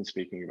that we've been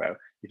speaking about,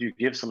 if you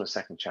give someone a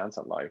second chance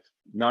at life,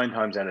 9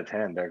 times out of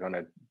 10, they're going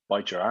to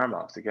bite your arm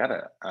off to get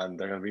it. And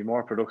they're going to be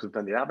more productive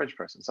than the average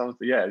person. So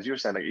yeah, as you were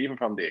saying, like even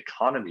from the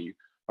economy,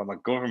 from a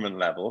government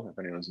level, if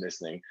anyone's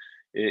listening,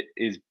 it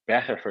is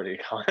better for the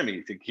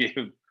economy to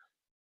give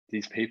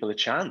these people a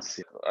chance.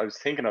 I was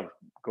thinking of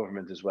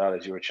government as well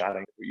as you were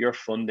chatting. Your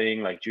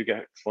funding, like, do you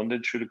get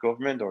funded through the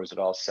government or is it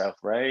all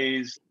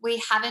self-raised?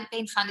 We haven't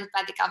been funded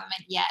by the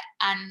government yet.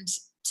 And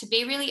to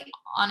be really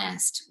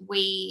honest,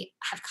 we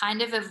have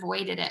kind of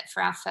avoided it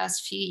for our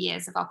first few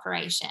years of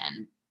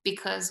operation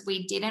because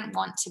we didn't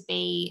want to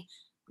be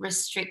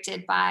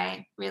restricted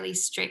by really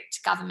strict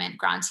government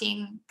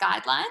granting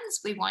guidelines.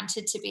 We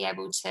wanted to be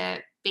able to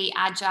be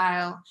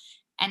agile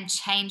and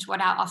change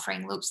what our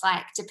offering looks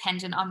like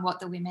dependent on what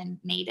the women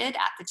needed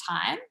at the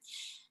time.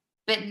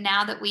 But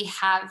now that we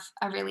have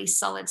a really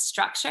solid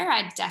structure,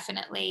 I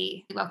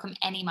definitely welcome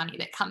any money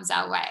that comes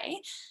our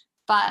way.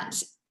 But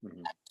as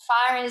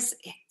far as,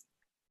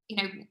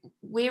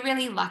 we're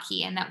really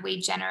lucky in that we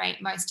generate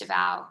most of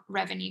our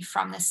revenue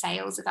from the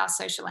sales of our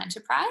social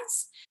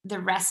enterprise. The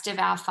rest of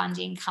our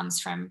funding comes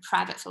from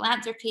private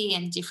philanthropy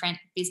and different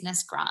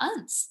business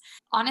grants.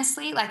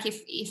 Honestly, like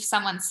if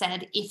someone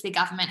said, if the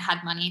government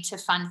had money to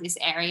fund this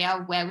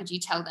area, where would you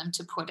tell them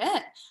to put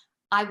it?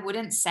 I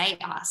wouldn't say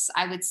us.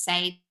 I would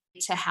say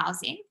to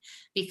housing,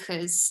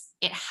 because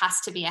it has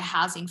to be a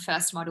housing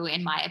first model,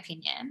 in my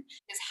opinion.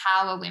 Because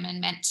how are women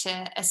meant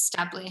to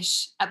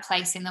establish a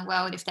place in the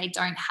world if they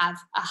don't have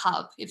a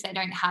hub, if they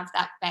don't have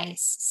that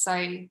base? So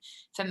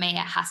for me, it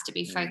has to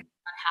be focused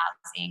on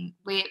housing.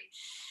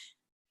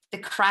 The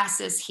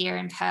crisis here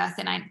in Perth,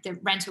 and the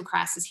rental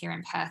crisis here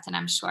in Perth, and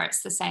I'm sure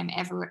it's the same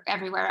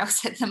everywhere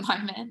else at the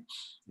moment,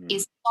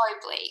 is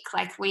so bleak.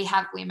 Like, we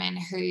have women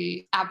who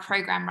our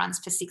program runs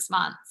for 6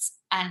 months,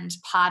 and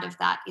part of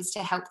that is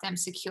to help them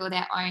secure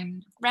their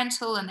own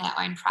rental and their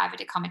own private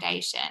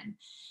accommodation.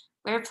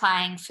 We're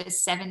applying for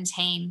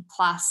 17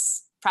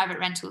 plus private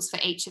rentals for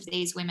each of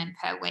these women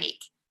per week.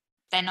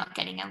 They're not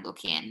getting a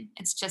look in.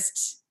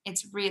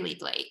 It's really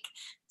bleak.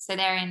 So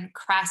they're in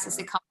crisis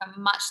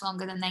accommodation much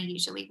longer than they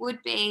usually would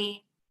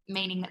be,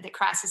 meaning that the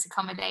crisis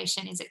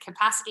accommodation is at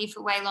capacity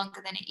for way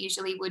longer than it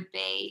usually would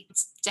be.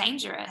 It's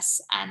dangerous,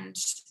 and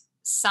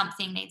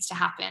something needs to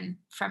happen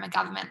from a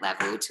government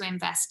level to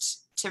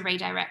invest, to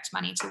redirect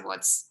money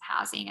towards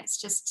housing. It's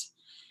just,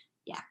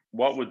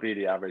 What would be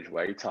the average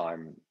wait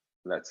time,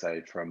 let's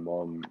say, for a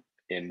mum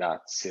in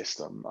that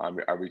system?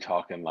 Are we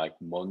talking like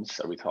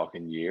months? Are we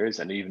talking years?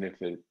 And even if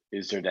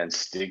is there then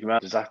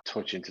stigma? Does that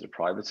touch into the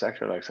private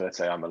sector? Like, so let's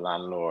say I'm a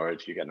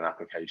landlord, you get an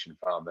application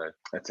from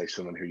let's say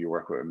someone who you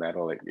work with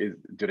Metal. Like,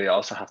 do they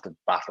also have to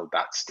battle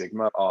that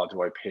stigma? Or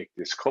do I pick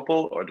this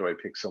couple, or do I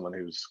pick someone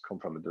who's come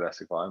from a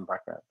domestic violence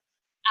background?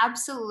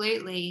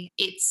 Absolutely.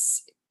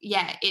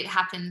 It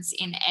happens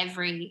in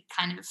every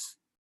kind of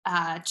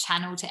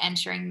channel to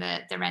entering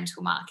the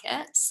rental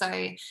market.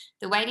 So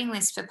the waiting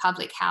list for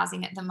public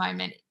housing at the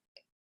moment,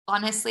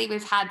 honestly,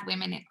 we've had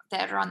women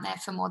that are on there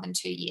for more than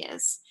 2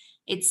 years.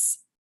 It's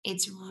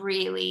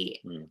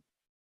really,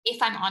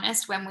 if I'm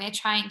honest, when we're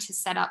trying to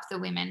set up the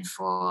women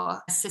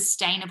for a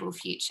sustainable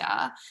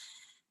future,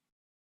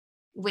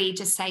 we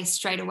just say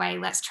straight away,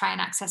 let's try and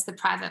access the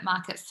private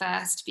market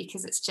first,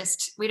 because it's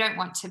just, we don't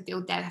want to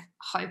build their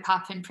hope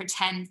up and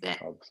pretend that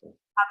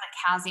public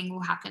housing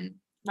will happen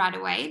right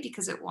away,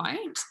 because it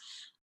won't.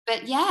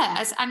 But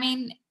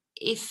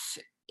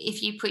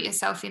if you put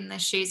yourself in the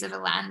shoes of a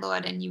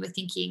landlord and you were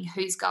thinking,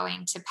 who's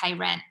going to pay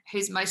rent,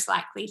 who's most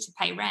likely to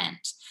pay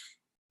rent,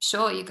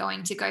 sure, you're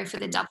going to go for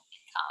the double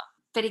income.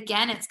 But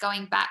again, it's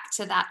going back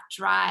to that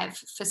drive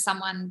for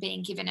someone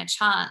being given a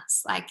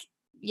chance. Like,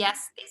 yes,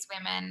 these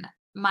women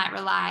might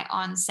rely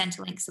on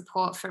Centrelink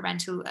support for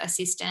rental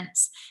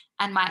assistance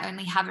and might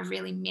only have a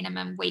really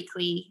minimum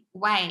weekly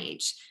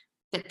wage,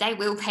 but they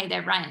will pay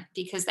their rent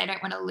because they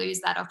don't want to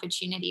lose that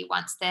opportunity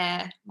once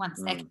they're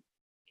in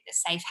a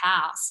safe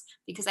house,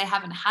 because they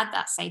haven't had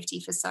that safety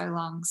for so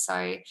long. So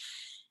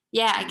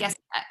I guess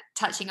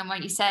touching on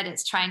what you said,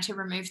 it's trying to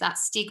remove that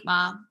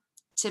stigma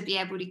to be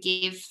able to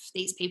give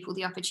these people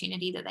the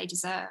opportunity that they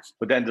deserve.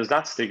 But then does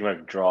that stigma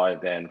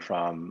drive then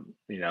from,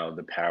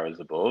 the powers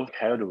above?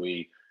 How do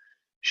we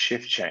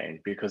shift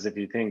change? Because if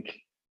you think,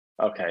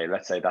 okay,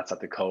 let's say that's at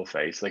the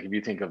coalface, like if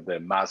you think of the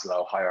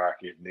Maslow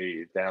hierarchy of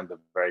needs, down the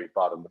very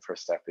bottom, the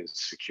first step is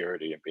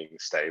security and being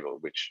stable,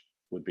 which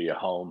would be a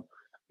home,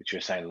 which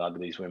you're saying a lot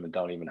of these women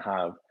don't even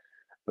have.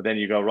 But then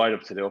you go right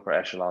up to the upper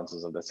echelons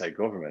of, let's say,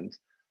 government,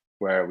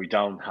 where we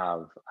don't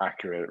have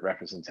accurate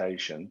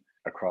representation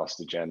across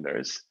the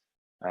genders.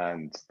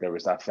 And there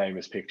was that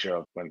famous picture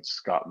of when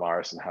Scott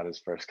Morrison had his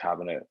first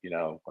cabinet,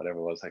 whatever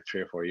it was, like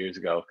 3 or 4 years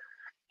ago.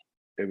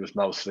 It was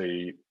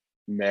mostly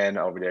men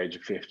over the age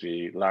of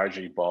 50,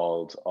 largely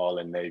bald, all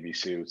in navy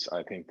suits.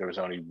 I think there was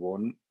only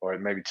one or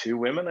maybe 2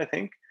 women, I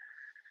think.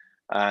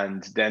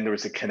 And then there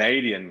was a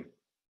Canadian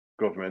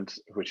government,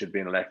 which had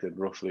been elected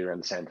roughly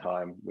around the same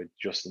time with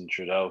Justin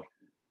Trudeau.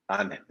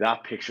 And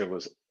that picture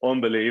was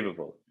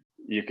unbelievable.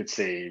 You could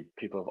see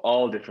people of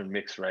all different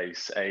mixed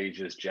race,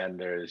 ages,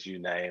 genders, you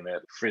name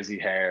it, frizzy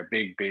hair,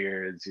 big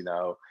beards,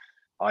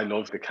 I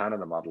love the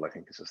Canada model. I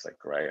think it's just like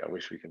great. I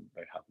wish we could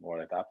have more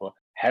like that. But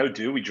how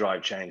do we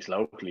drive change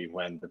locally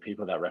when the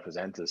people that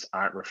represent us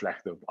aren't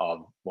reflective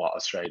of what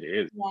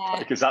Australia is? Yeah.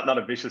 Like, is that not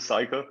a vicious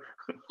cycle?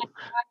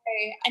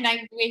 And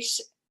I wish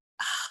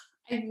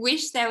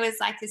there was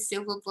like a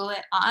silver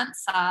bullet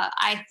answer.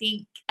 I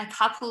think a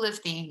couple of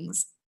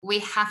things. We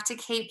have to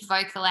keep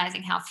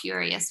vocalizing how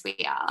furious we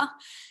are.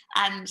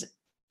 And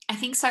I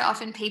think so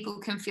often people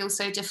can feel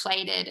so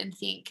deflated and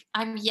think,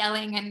 I'm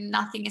yelling and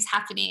nothing is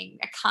happening.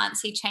 I can't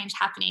see change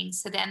happening.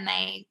 So then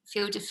they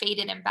feel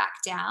defeated and back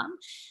down.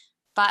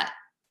 But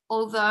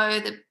although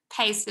the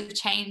pace of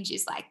change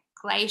is like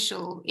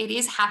glacial, it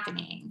is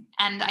happening.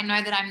 And I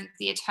know that I'm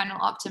the eternal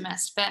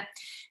optimist, but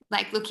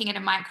like looking at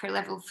a micro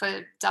level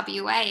for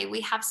WA,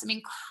 we have some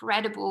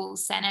incredible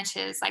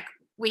senators. Like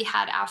we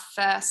had our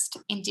first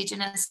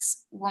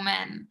Indigenous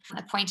woman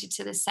appointed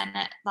to the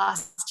Senate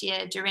last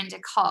year, Dorinda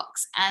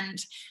Cox.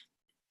 And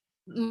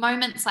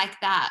moments like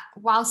that,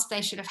 whilst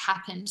they should have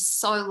happened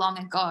so long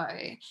ago,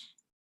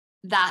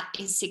 that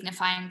is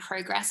signifying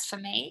progress for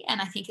me.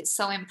 And I think it's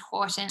so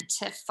important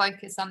to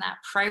focus on that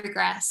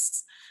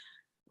progress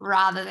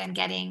rather than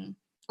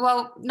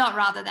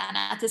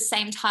at the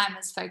same time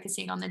as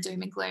focusing on the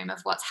doom and gloom of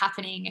what's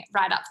happening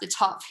right up the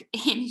top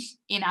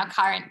in our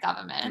current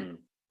government.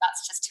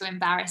 That's just too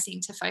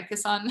embarrassing to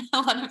focus on a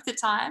lot of the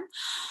time.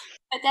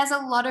 But there's a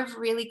lot of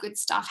really good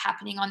stuff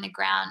happening on the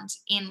ground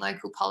in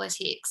local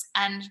politics.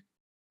 And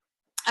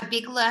a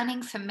big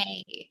learning for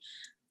me,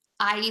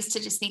 I used to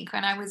just think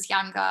when I was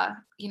younger,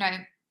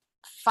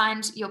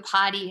 find your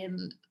party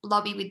and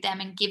lobby with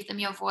them and give them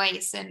your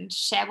voice and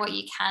share what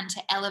you can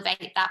to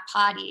elevate that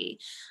party.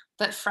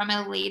 But from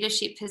a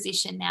leadership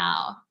position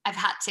now, I've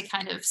had to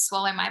kind of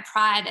swallow my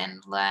pride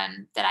and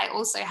learn that I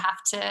also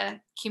have to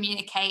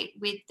communicate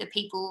with the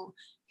people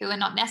who are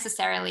not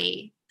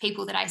necessarily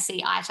people that I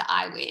see eye to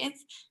eye with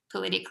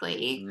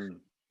politically,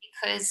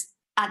 because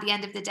at the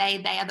end of the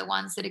day, they are the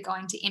ones that are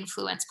going to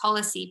influence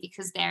policy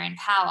because they're in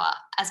power.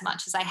 As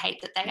much as I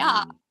hate that they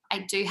are, I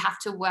do have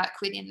to work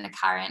within the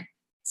current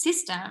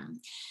system.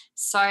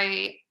 So,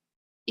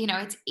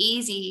 it's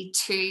easy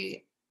to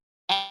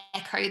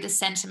echo the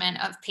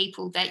sentiment of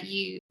people that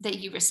you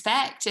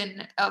respect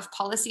and of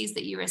policies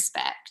that you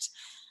respect.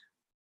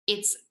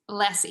 It's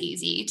less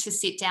easy to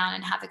sit down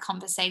and have a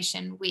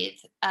conversation with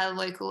a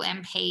local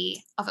MP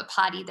of a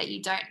party that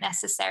you don't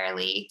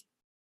necessarily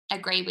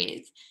agree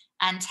with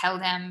and tell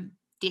them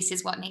this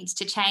is what needs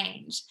to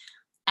change.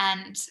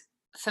 And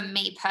for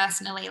me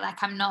personally,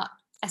 like I'm not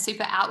a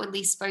super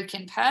outwardly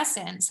spoken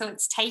person, so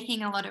it's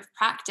taking a lot of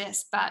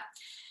practice, but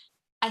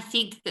I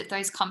think that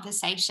those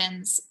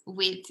conversations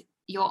with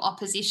your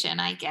opposition,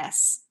 I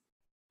guess,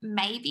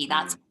 maybe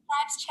that's what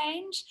drives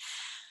change.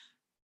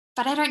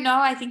 But I don't know.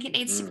 I think it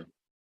needs to be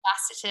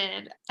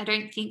faceted. I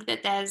don't think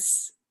that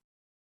there's,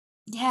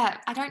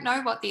 I don't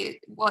know what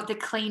the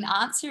clean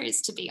answer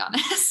is, to be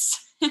honest.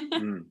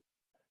 No,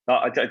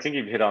 I think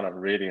you've hit on a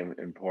really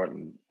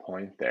important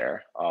point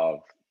there of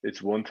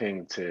it's one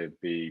thing to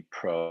be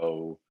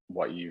pro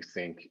what you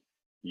think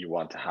you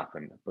want to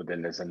happen, but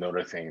then there's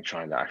another thing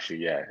trying to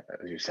actually, as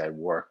you said,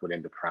 work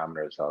within the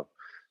parameters of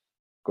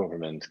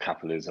government,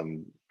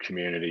 capitalism,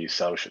 communities,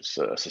 social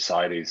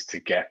societies to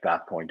get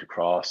that point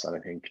across. And I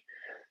think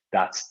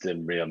that's the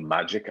real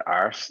magic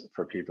art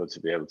for people to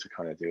be able to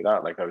kind of do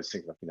that. Like I was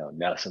thinking of,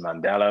 Nelson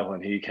Mandela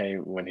when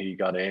he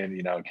got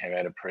in, came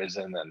out of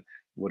prison, and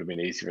would have been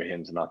easy for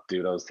him to not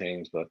do those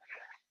things.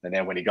 And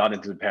then when he got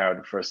into the power,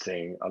 the first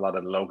thing a lot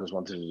of the locals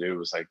wanted to do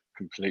was like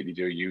completely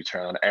do a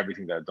U-turn on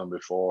everything they'd done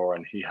before.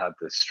 And he had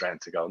the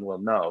strength to go, well,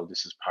 no,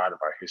 this is part of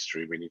our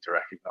history. We need to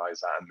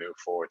recognize that and move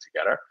forward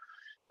together.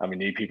 And we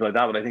need people like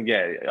that. But I think,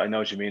 I know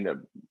what you mean. That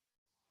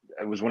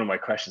it was one of my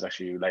questions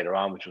actually later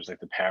on, which was like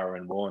the power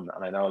in one.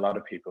 And I know a lot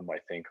of people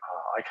might think,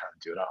 I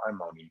can't do that.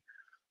 I'm only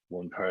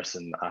one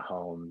person at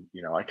home.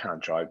 I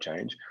can't drive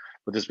change.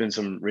 But there's been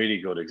some really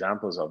good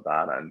examples of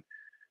that. And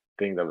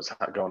thing that was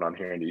going on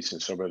here in the eastern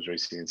suburbs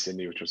recently in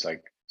Sydney, which was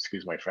like,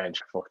 excuse my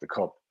French, fuck the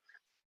cup,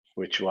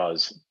 which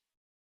was,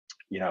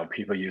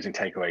 people using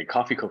takeaway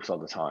coffee cups all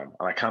the time.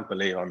 And I can't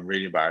believe, I'm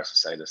really embarrassed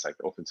to say this, like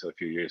up until a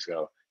few years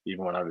ago,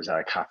 even when I was at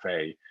a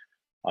cafe,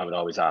 I would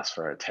always ask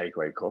for a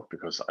takeaway cup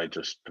because I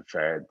just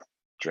preferred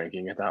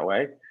drinking it that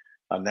way.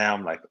 And now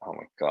I'm like, oh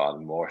my God,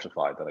 I'm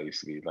mortified that I used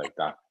to be like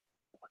that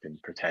fucking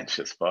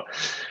pretentious. But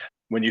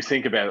when you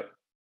think about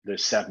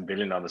there's 7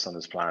 billion of us on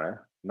this planet,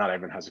 not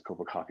everyone has a cup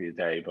of coffee a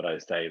day, but I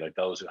say like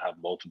those who have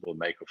multiple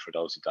make up for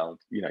those who don't,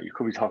 you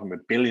could be talking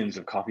about billions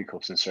of coffee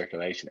cups in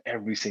circulation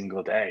every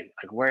single day.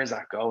 Like, where is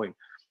that going?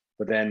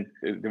 But then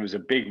there was a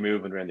big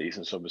movement around the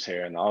eastern suburbs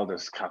here, and all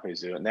those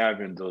cafes do it. Now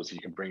everyone does, you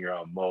can bring your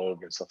own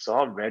mug and stuff. So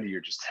already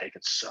you're just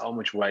taking so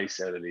much waste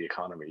out of the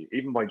economy,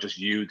 even by just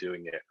you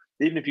doing it.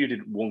 Even if you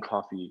did one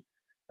coffee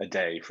a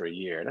day for a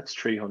year, that's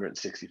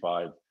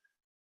 365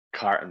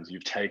 cartons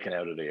you've taken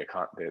out of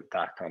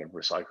that kind of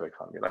recycle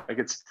economy. Like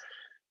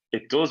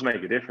it does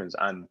make a difference,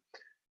 and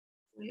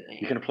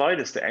you can apply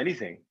this to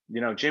anything.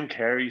 Jim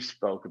Carrey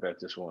spoke about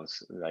this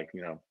once. Like,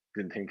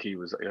 didn't think he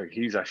was like,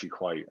 he's actually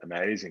quite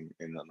amazing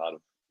in a lot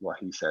of what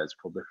he says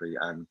publicly,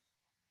 and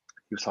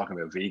he was talking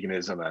about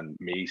veganism and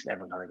meat, and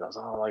everyone kind of goes,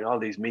 oh, like all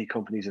these meat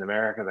companies in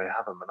America, they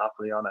have a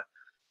monopoly on it.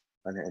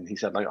 And he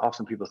said, like,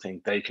 often people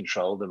think they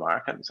control the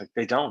market. It's like,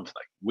 they don't.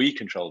 Like, we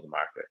control the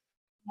market.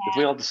 If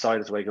we all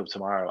decided to wake up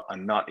tomorrow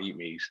and not eat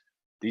meat,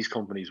 these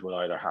companies would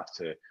either have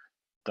to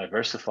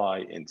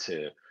diversify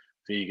into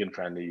vegan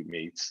friendly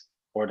meats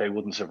or they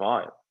wouldn't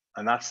survive.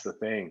 And that's the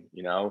thing,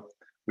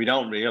 we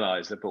don't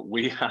realize it, but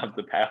we have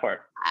the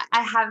power.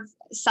 I have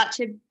such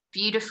a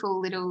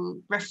beautiful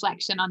little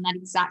reflection on that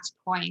exact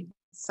point.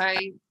 So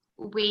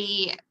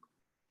we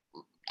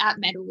at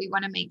Metal, we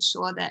want to make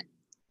sure that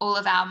all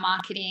of our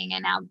marketing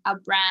and our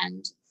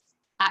brand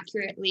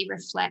accurately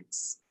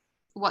reflects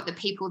what the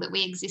people that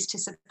we exist to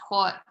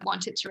support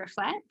want it to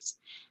reflect.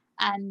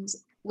 And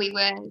we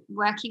were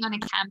working on a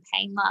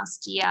campaign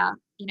last year.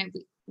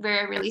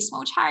 We're a really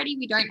small charity.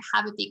 We don't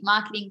have a big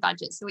marketing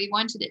budget. So we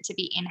wanted it to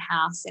be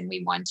in-house, and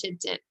we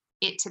wanted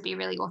it to be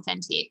really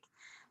authentic.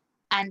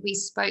 And we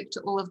spoke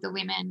to all of the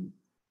women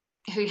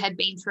who had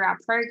been through our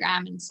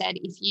program and said,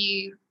 if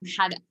you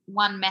had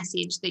one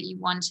message that you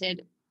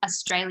wanted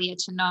Australia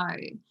to know,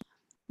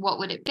 what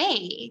would it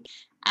be?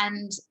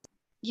 And,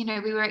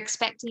 we were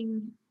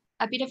expecting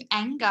a bit of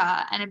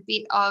anger and a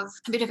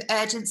bit of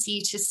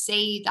urgency to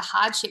see the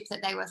hardship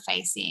that they were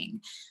facing.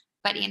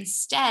 But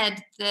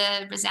instead,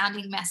 the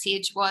resounding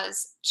message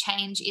was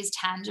change is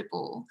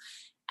tangible.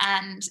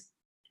 And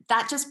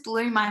that just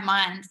blew my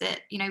mind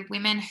that,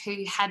 women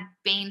who had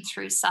been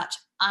through such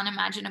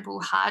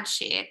unimaginable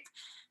hardship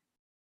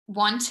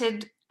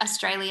wanted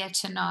Australia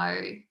to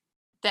know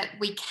that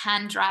we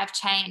can drive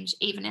change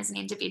even as an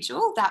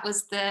individual. That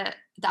was the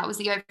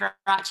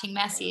overarching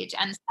message.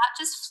 And that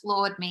just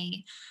floored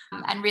me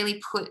and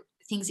really put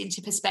things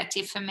into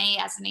perspective for me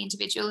as an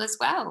individual as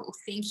well,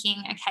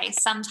 thinking, okay,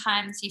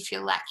 sometimes you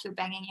feel like you're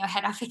banging your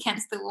head up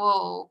against the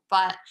wall,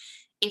 but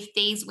if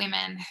these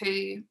women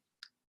who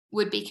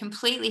would be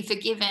completely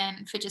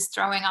forgiven for just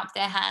throwing up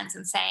their hands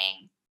and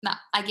saying, no,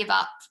 I give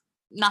up,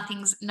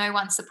 no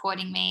one's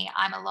supporting me,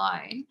 I'm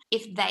alone,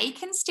 if they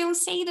can still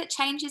see that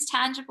change is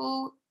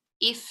tangible,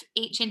 if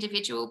each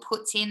individual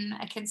puts in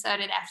a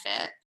concerted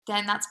effort,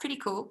 then that's pretty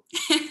cool.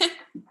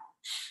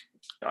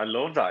 I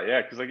love that,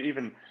 yeah, because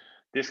even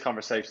this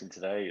conversation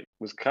today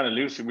was kind of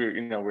loose.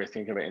 We're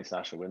thinking about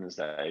International Women's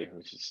Day,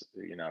 which is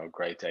a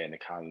great day in the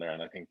calendar,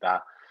 and I think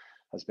that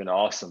has been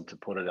awesome to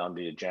put it on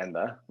the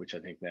agenda, which I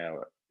think now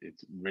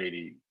it's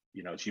really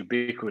it's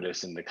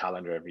ubiquitous in the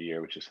calendar every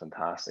year, which is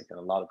fantastic, and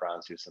a lot of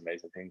brands do some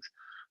amazing things.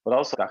 But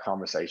also that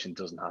conversation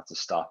doesn't have to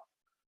stop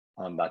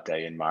on that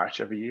day in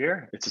March every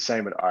year. It's the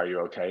same with Are You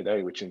OK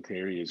Day, which in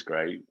theory is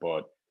great,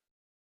 but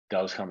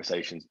those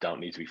conversations don't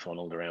need to be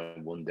funneled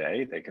around one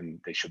day.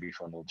 They should be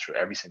funneled through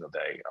every single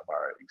day of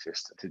our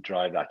existence to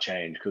drive that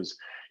change. Because,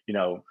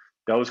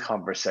 those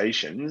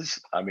conversations,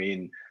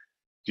 do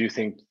you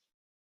think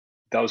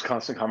those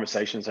constant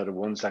conversations are the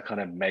ones that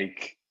kind of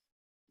make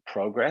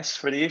progress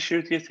for the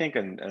issue, do you think?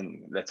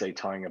 And let's say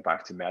tying it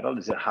back to Metal,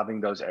 is it having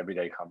those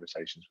everyday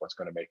conversations what's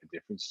going to make a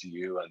difference to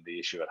you and the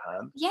issue at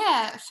hand?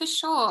 Yeah, for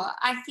sure.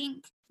 I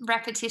think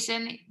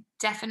repetition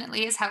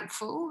definitely is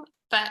helpful,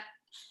 but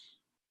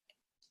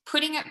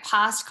putting it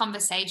past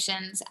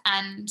conversations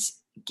and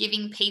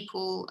giving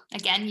people,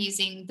 again,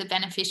 using the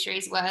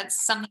beneficiaries' words,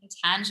 something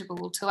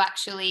tangible to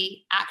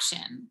actually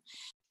action.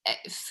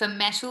 For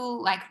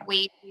Metal,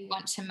 we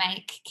want to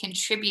make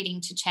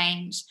contributing to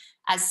change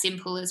as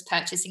simple as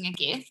purchasing a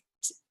gift,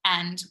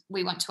 and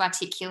we want to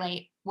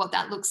articulate what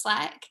that looks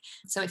like.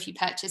 So if you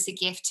purchase a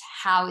gift,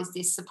 how is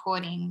this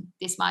supporting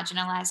this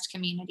marginalized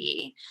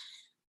community?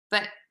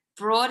 But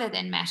broader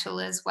than Metal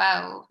as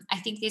well, I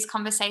think these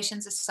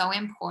conversations are so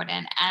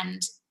important,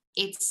 and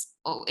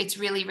it's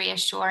really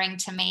reassuring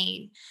to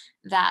me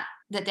that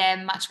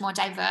they're much more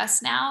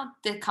diverse now.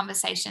 The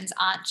conversations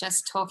aren't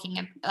just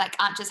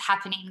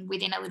happening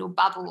within a little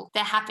bubble.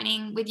 They're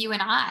happening with you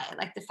and I.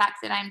 The fact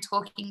that I'm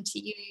talking to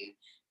you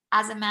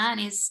as a man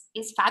is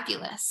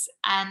fabulous.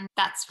 And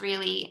that's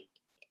really,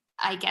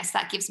 I guess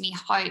that gives me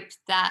hope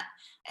that,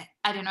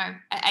 I don't know,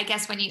 I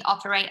guess when you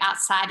operate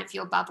outside of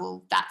your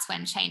bubble, that's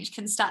when change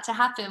can start to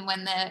happen,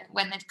 when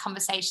the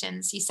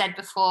conversations you said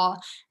before,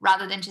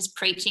 rather than just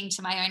preaching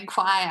to my own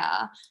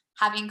choir,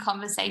 having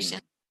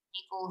conversations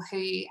people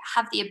who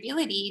have the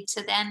ability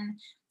to then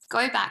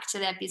go back to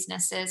their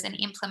businesses and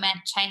implement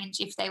change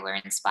if they were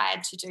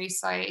inspired to do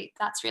so.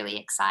 That's really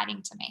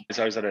exciting to me.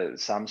 So I was at a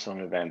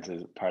Samsung event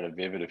as part of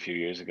Vivid a few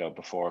years ago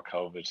before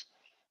COVID,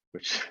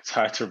 which it's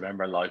hard to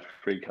remember life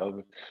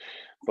pre-COVID.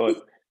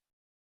 But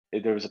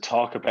there was a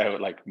talk about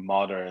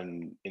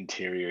modern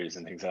interiors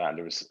and things like that. And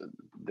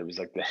there was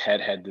the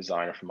head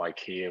designer from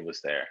IKEA was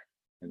there,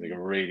 and a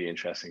really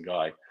interesting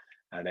guy.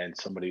 And then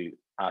somebody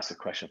asked a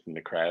question from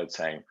the crowd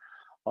saying,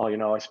 oh,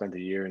 I spent a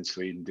year in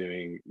Sweden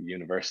doing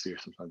university or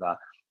something like that.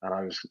 And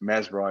I was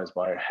mesmerized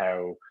by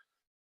how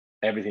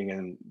everything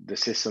in the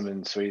system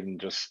in Sweden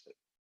just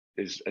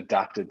is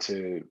adapted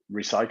to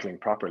recycling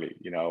properly.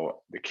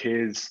 The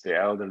kids, the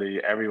elderly,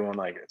 everyone,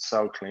 it's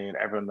so clean.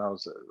 Everyone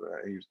knows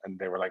it. And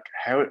they were like,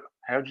 how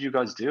do you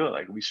guys do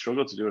it? We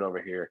struggle to do it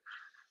over here,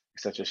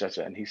 etc.,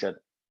 etc. And he said,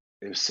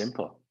 it was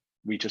simple.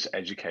 We just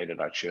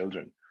educated our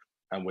children.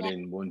 And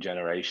within one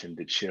generation,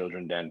 the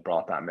children then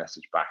brought that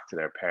message back to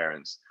their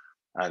parents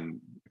and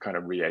kind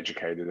of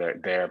re-educated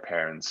their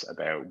parents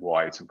about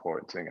why it's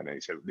important thing. And they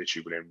said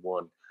literally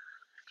within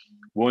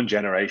one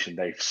generation,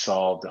 they've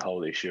solved the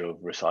whole issue of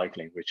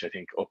recycling, which I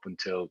think up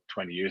until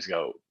 20 years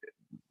ago,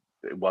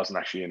 it wasn't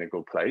actually in a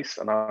good place.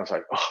 And I was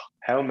like, oh,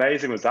 how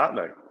amazing was that?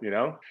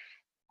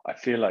 I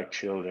feel like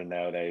children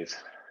nowadays,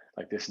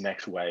 this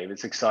next wave,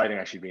 it's exciting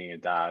actually being a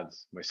dad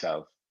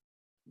myself,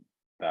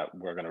 that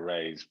we're going to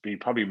raise be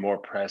probably more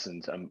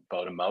present and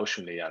both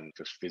emotionally and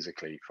just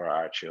physically for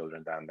our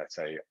children than, let's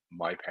say,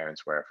 my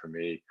parents were for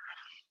me.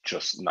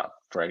 Just not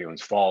for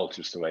anyone's fault,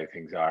 just the way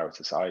things are with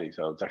society.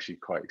 So it's actually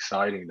quite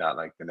exciting that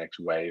like the next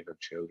wave of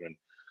children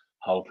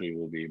hopefully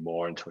will be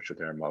more in touch with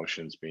their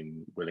emotions,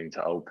 being willing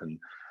to open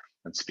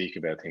and speak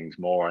about things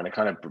more. And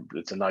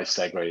it's a nice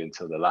segue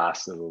into the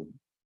last little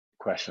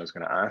question I was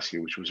going to ask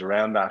you, which was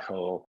around that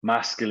whole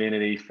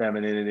masculinity,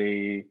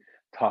 femininity,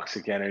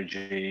 toxic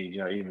energy,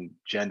 even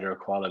gender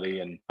equality.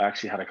 And I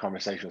actually had a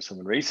conversation with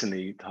someone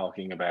recently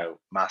talking about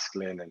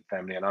masculine and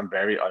feminine. And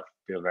I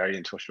feel very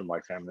in touch with my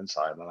feminine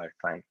side. And I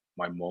thank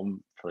my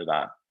mum for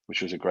that,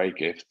 which was a great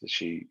gift that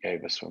she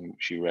gave us when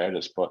she reared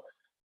us. But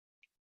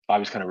I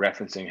was kind of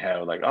referencing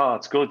how like, oh,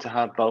 it's good to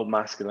have both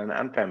masculine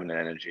and feminine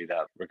energy,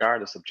 that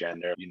regardless of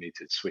gender, you need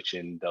to switch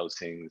in those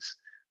things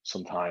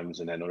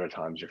sometimes, and then other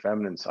times your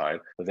feminine side.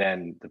 But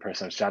then the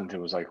person I was chatting to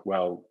was like,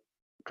 well,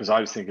 because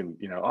I was thinking,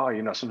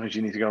 sometimes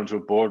you need to go into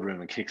a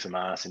boardroom and kick some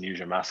ass and use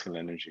your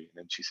masculine energy.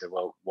 And then she said,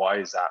 well, why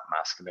is that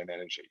masculine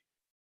energy?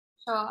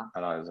 Sure.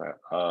 And I was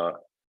like,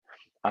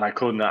 and I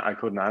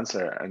couldn't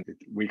answer. And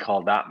we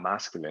call that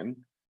masculine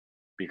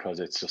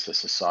because it's just a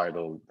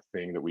societal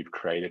thing that we've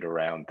created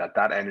around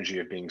that energy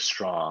of being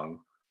strong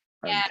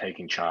and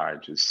taking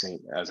charge is seen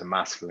as a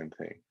masculine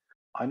thing.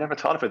 I never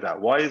thought of it that.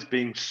 Why is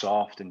being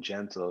soft and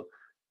gentle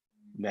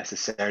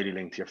necessarily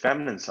linked to your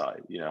feminine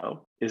side?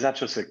 Is that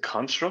just a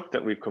construct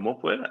that we've come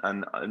up with?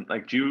 And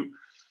like,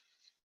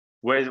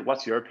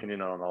 what's your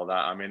opinion on all that?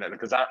 I mean,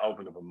 because that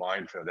opened up a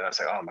minefield. Then I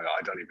say, oh my God,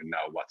 I don't even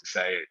know what to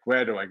say.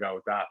 Where do I go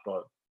with that?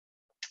 But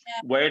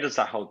where does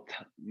that whole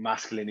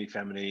masculinity,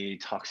 femininity,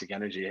 toxic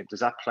energy, does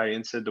that play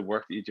into the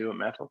work that you do at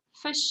Metal?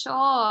 For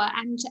sure,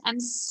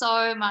 and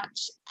so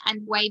much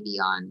and way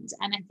beyond.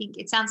 And I think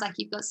it sounds like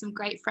you've got some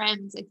great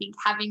friends. I think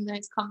having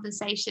those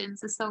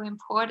conversations are so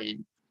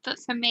important. But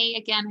for me,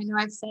 again, I know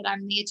I've said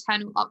I'm the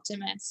eternal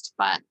optimist,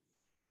 but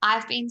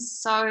I've been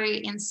so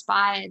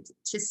inspired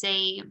to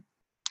see,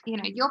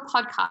 your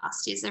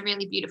podcast is a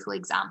really beautiful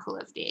example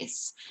of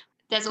this.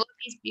 There's all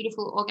these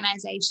beautiful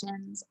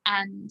organizations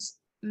and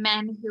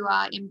men who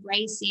are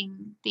embracing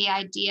the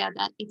idea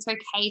that it's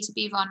okay to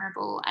be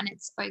vulnerable and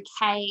it's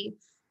okay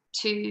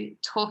to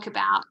talk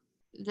about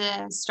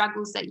the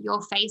struggles that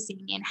you're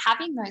facing in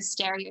having those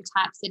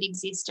stereotypes that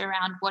exist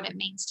around what it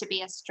means to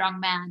be a strong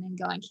man and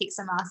go and kick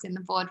some ass in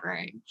the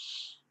boardroom.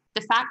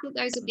 The fact that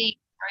those are being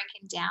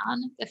broken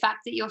down, the fact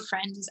that your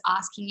friend is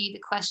asking you the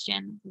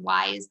question,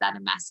 why is that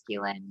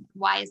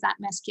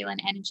masculine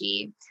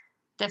energy?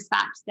 The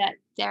fact that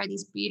there are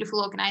these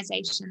beautiful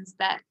organizations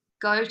that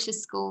go to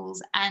schools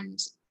and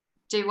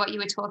do what you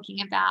were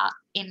talking about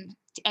in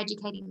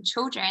educating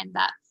children,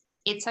 that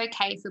it's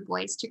okay for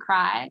boys to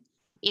cry.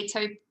 It's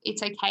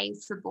okay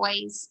for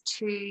boys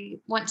to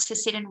want to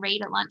sit and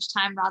read at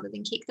lunchtime rather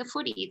than kick the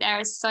footy. There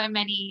are so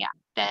many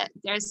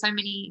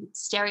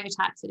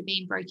stereotypes that are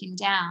being broken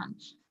down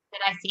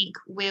that I think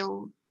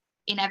will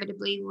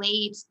inevitably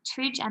lead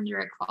to gender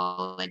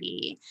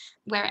equality,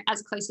 where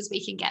as close as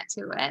we can get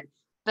to it.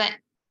 But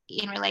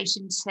in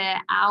relation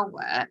to our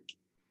work,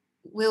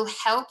 will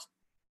help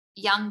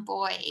young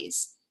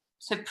boys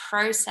to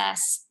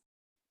process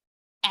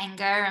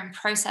anger and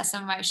process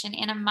emotion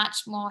in a much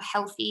more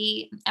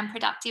healthy and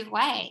productive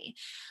way.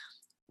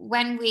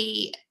 When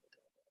we,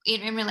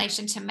 in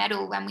relation to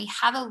Metal, when we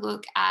have a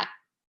look at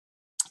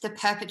the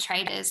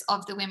perpetrators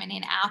of the women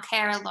in our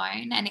care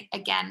alone, and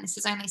again, this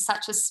is only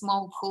such a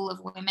small pool of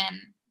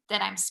women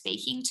that I'm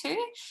speaking to,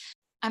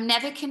 I'm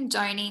never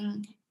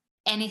condoning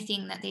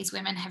anything that these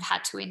women have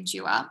had to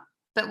endure.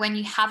 But when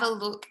you have a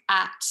look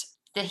at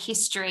the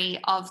history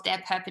of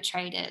their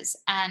perpetrators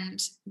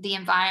and the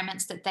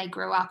environments that they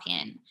grew up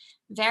in,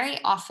 very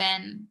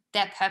often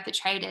their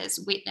perpetrators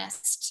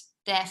witnessed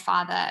their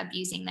father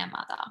abusing their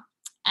mother.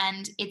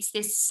 And it's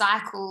this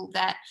cycle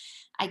that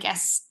I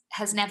guess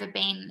it's never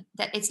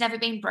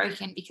been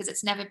broken, because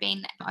it's never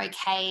been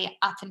okay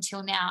up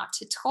until now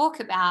to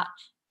talk about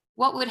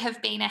what would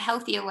have been a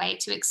healthier way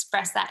to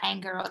express that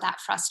anger or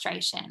that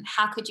frustration.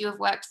 How could you have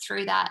worked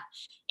through that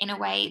in a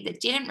way that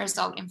didn't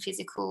result in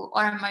physical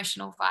or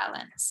emotional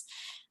violence?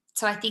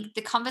 So I think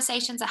the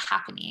conversations are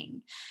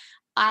happening.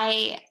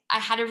 I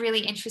had a really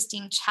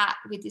interesting chat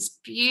with this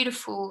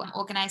beautiful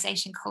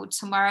organization called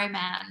Tomorrow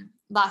Man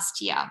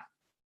last year.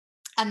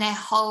 And their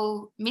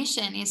whole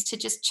mission is to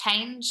just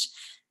change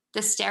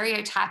the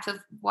stereotype of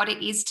what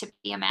it is to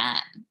be a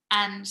man,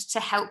 and to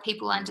help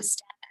people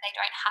understand that they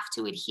don't have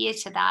to adhere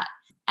to that,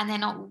 and they're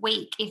not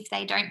weak if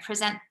they don't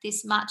present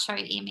this macho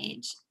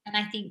image. And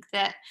I think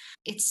that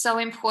it's so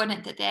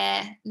important that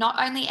they're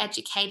not only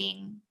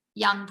educating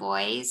young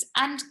boys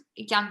and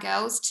young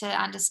girls to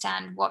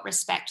understand what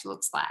respect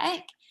looks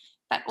like,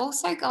 but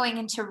also going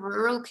into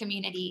rural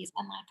communities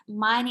and like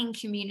mining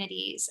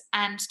communities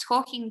and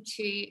talking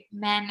to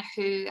men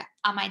who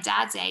are my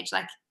dad's age,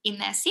 like in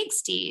their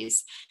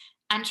 60s,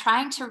 and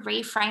trying to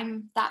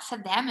reframe that for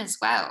them as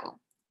well.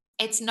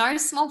 It's no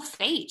small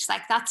feat.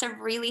 Like, that's a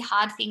really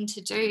hard thing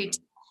to do, to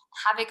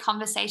have a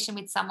conversation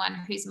with someone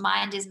whose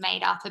mind is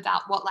made up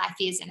about what life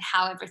is and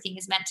how everything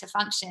is meant to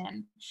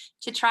function,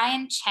 to try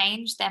and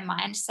change their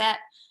mindset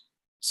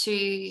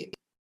to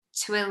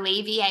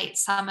alleviate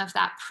some of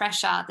that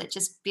pressure that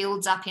just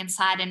builds up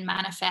inside and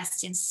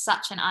manifests in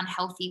such an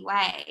unhealthy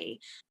way.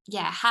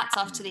 Yeah, hats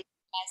off to these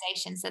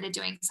organizations that are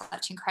doing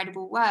such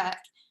incredible work.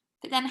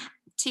 But then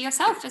to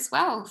yourself as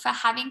well for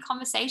having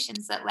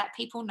conversations that let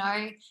people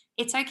know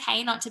it's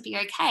okay not to be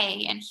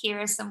okay. And here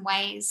are some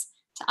ways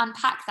to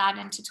unpack that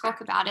and to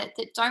talk about it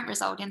that don't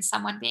result in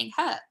someone being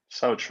hurt.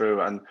 So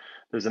true. And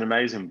there's an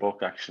amazing book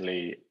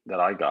actually that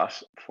I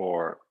got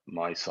for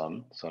my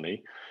son,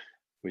 Sonny,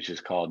 which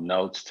is called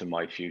Notes to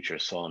My Future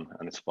Son.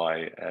 And it's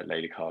by a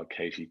lady called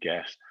Katie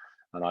Gett.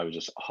 And I would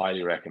just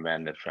highly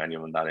recommend it for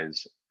anyone that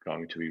is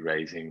going to be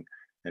raising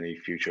any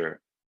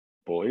future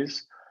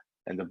boys.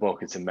 In the book,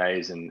 it's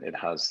amazing.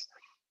 It's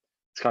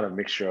kind of a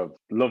mixture of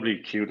lovely,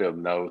 cute little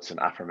notes and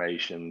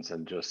affirmations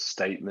and just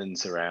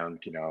statements around,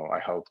 I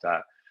hope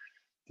that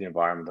the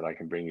environment that I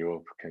can bring you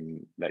up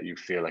can let you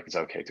feel like it's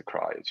okay to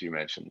cry, as you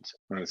mentioned.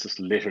 And it's just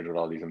littered with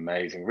all these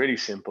amazing, really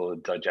simple,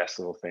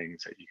 digestible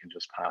things that you can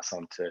just pass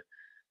on to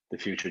the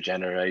future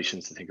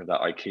generations. To think of that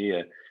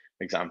IKEA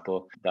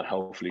example, that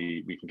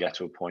hopefully we can get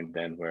to a point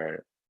then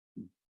where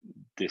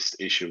this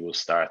issue will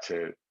start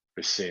to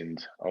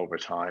rescind over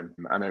time.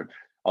 And it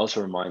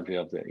also reminds me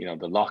of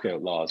the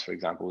lockout laws, for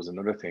example, was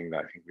another thing that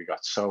I think we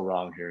got so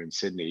wrong here in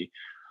Sydney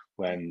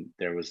when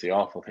there was the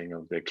awful thing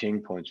of the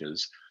king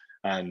punches,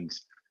 and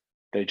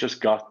they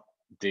just got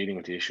dealing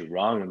with the issue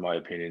wrong, in my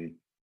opinion.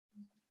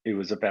 It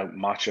was about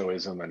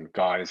machoism and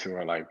guys who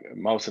were like,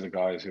 most of the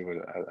guys who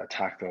would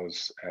attack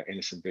those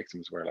innocent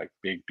victims were like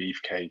big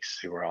beefcakes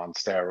who were on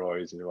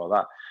steroids and all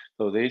that.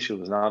 So the issue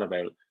was not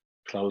about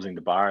closing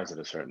the bars at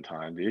a certain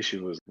time. The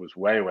issue was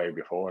way, way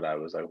before that.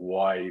 It was like,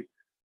 why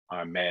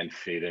are men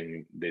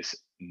feeling this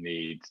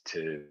need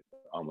to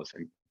almost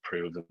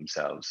improve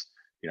themselves,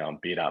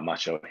 and be that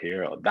macho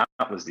hero? That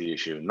was the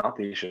issue, not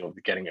the issue of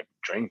getting a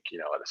drink, at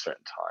a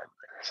certain time.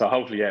 So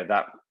hopefully,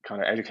 that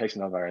kind of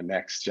education of our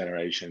next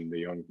generation, the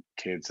young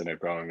kids that are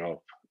growing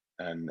up,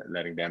 and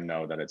letting them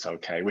know that it's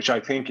okay, which I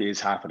think is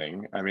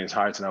happening. I mean, it's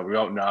hard to know. We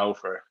won't know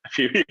for a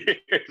few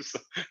years.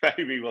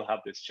 Maybe we'll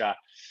have this chat,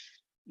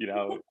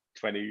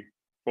 20,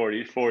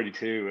 40,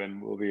 42,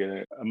 and we'll be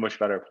in a much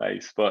better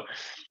place. But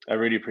I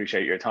really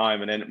appreciate your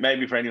time. And then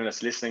maybe for anyone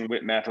that's listening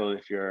with metal,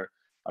 if you're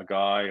a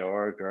guy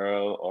or a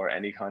girl or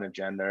any kind of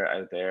gender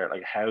out there,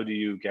 like, how do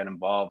you get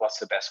involved? What's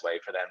the best way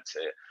for them to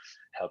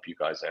help you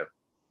guys out?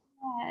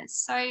 Yeah,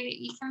 so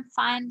you can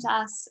find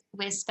us,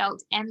 we're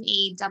spelled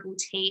METTLE.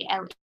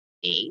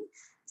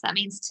 So that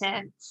means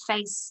to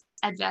face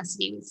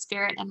adversity with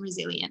spirit and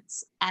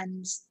resilience.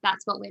 And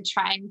that's what we're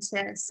trying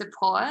to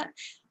support.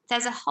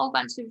 There's a whole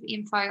bunch of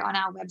info on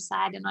our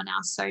website and on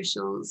our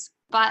socials,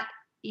 but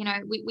we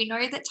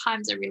know that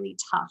times are really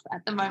tough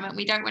at the moment.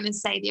 We don't want to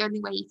say the only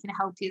way you can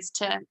help is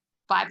to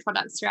buy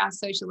products through our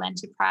social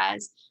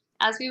enterprise.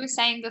 As we were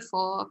saying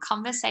before,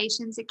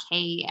 conversations are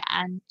key,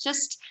 and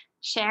just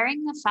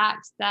sharing the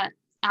fact that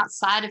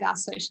outside of our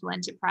social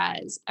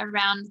enterprise,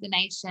 around the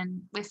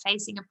nation, we're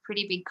facing a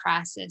pretty big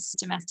crisis,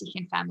 domestic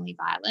and family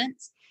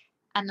violence.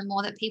 And the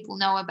more that people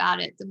know about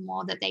it, the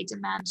more that they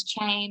demand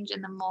change,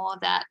 and the more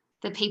that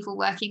the people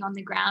working on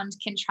the ground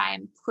can try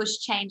and push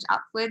change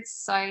upwards.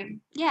 So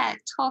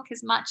talk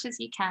as much as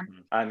you can.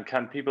 And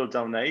can people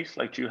donate?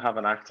 Like, do you have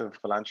an active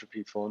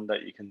philanthropy fund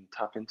that you can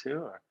tap into?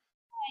 Or?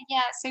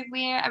 Yeah, so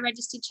we're a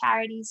registered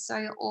charity,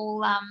 so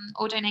all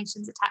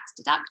donations are tax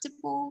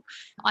deductible.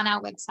 On our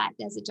website,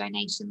 there's a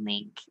donation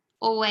link.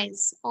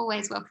 Always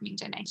welcoming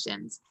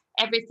donations.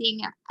 Everything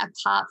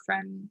apart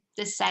from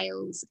the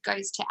sales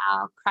goes to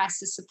our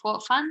crisis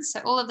support fund.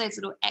 So all of those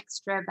little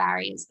extra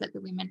barriers that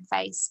the women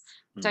face,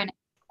 donate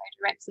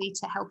directly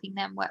to helping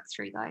them work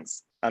through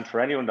those. And for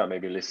anyone that may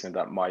be listening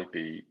that might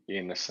be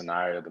in a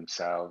scenario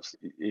themselves,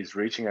 is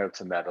reaching out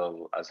to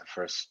Metal as a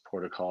first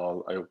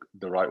protocol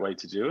the right way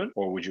to do it?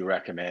 Or would you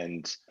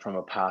recommend, from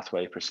a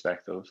pathway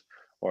perspective,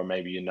 or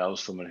maybe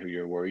someone who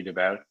you're worried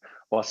about,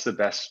 what's the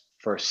best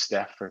first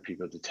step for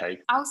people to take?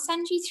 I'll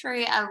send you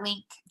through a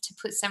link to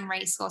put some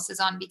resources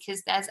on,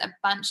 because there's a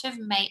bunch of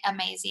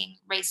amazing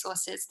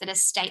resources that are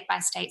state by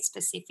state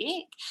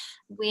specific.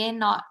 We're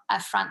not a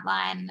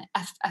frontline,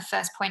 a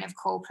first point of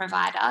call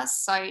provider.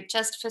 So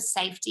just for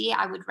safety,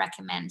 I would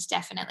recommend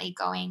definitely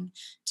going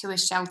to a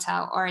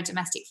shelter or a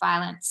domestic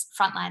violence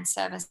frontline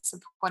service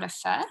supporter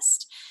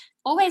first.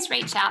 Always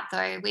reach out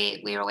though.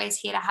 We're always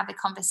here to have a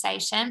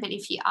conversation, but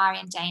if you are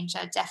in danger,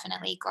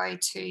 definitely go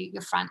to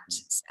your front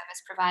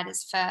service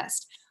providers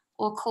first,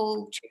 or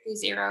call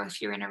 000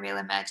 if you're in a real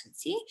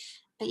emergency.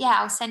 But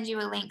I'll send you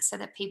a link so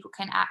that people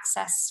can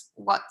access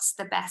what's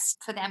the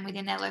best for them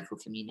within their local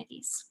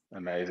communities.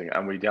 Amazing.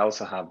 And we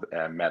also have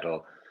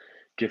Metal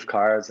gift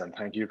cards and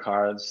thank you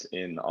cards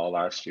in all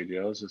our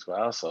studios as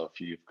well. So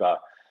if you've got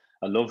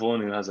a loved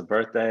one who has a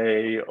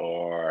birthday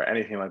or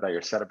anything like that,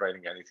 you're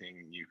celebrating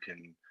anything, you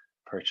can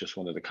purchase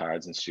one of the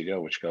cards in studio,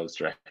 which goes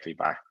directly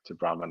back to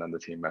Bronwyn and the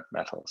team at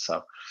Metal.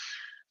 So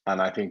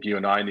And I think you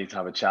and I need to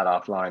have a chat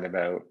offline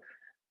about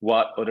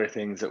what other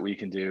things that we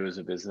can do as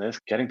a business.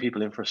 Getting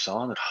people in for a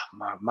sauna.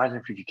 Imagine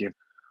if we could give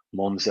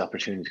mums the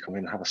opportunity to come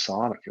in and have a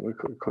sauna. We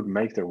could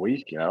make their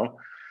week, you know?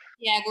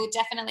 Yeah, we'll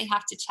definitely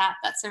have to chat.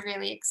 That's a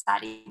really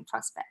exciting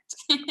prospect.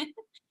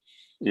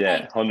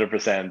 Yeah,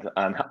 100%.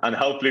 And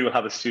hopefully we'll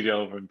have a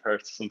studio over in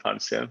Perth sometime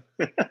soon.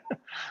 And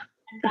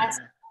vice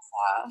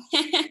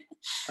versa.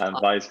 And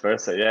vice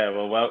versa. Yeah,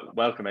 well,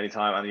 welcome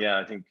anytime. And yeah,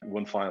 I think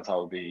one final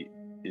thought would be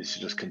is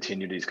to just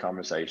continue these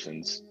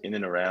conversations in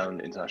and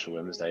around International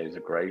Women's Day. Is a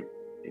great,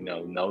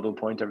 nodal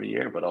point every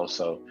year, but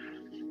also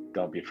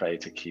don't be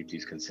afraid to keep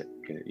these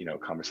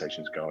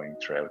conversations going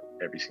throughout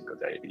every single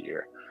day of the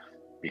year,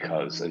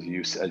 because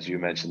as you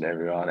mentioned,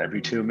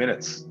 every 2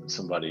 minutes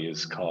somebody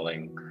is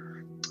calling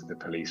the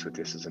police with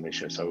this as an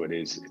issue. So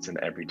it's an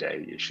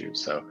everyday issue.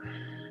 So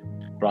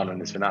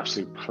Bronwyn, it's been an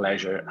absolute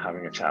pleasure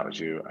having a chat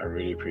with you. I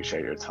really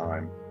appreciate your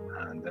time,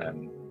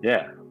 and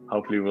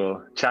hopefully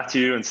we'll chat to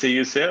you and see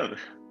you soon.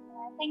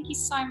 Thank you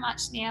so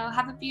much, Neil.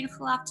 Have a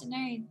beautiful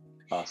afternoon.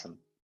 Awesome.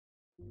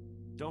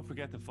 Don't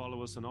forget to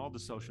follow us on all the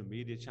social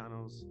media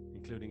channels,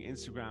 including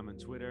Instagram and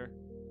Twitter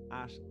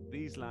at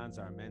These Lads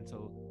Are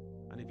Mental.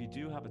 And if you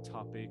do have a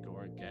topic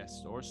or a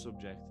guest or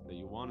subject that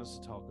you want us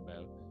to talk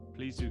about,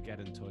 please do get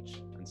in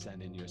touch and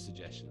send in your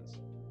suggestions.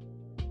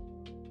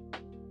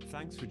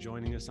 Thanks for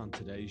joining us on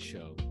today's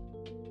show.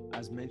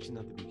 As mentioned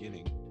at the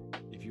beginning,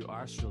 if you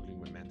are struggling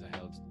with mental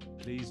health,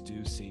 please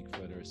do seek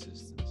further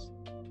assistance.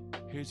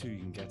 Here's who you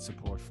can get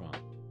support from: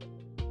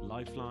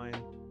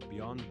 Lifeline,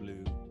 Beyond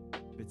Blue,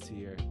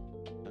 Bitsy,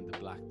 and the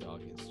Black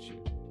Dog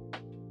Institute.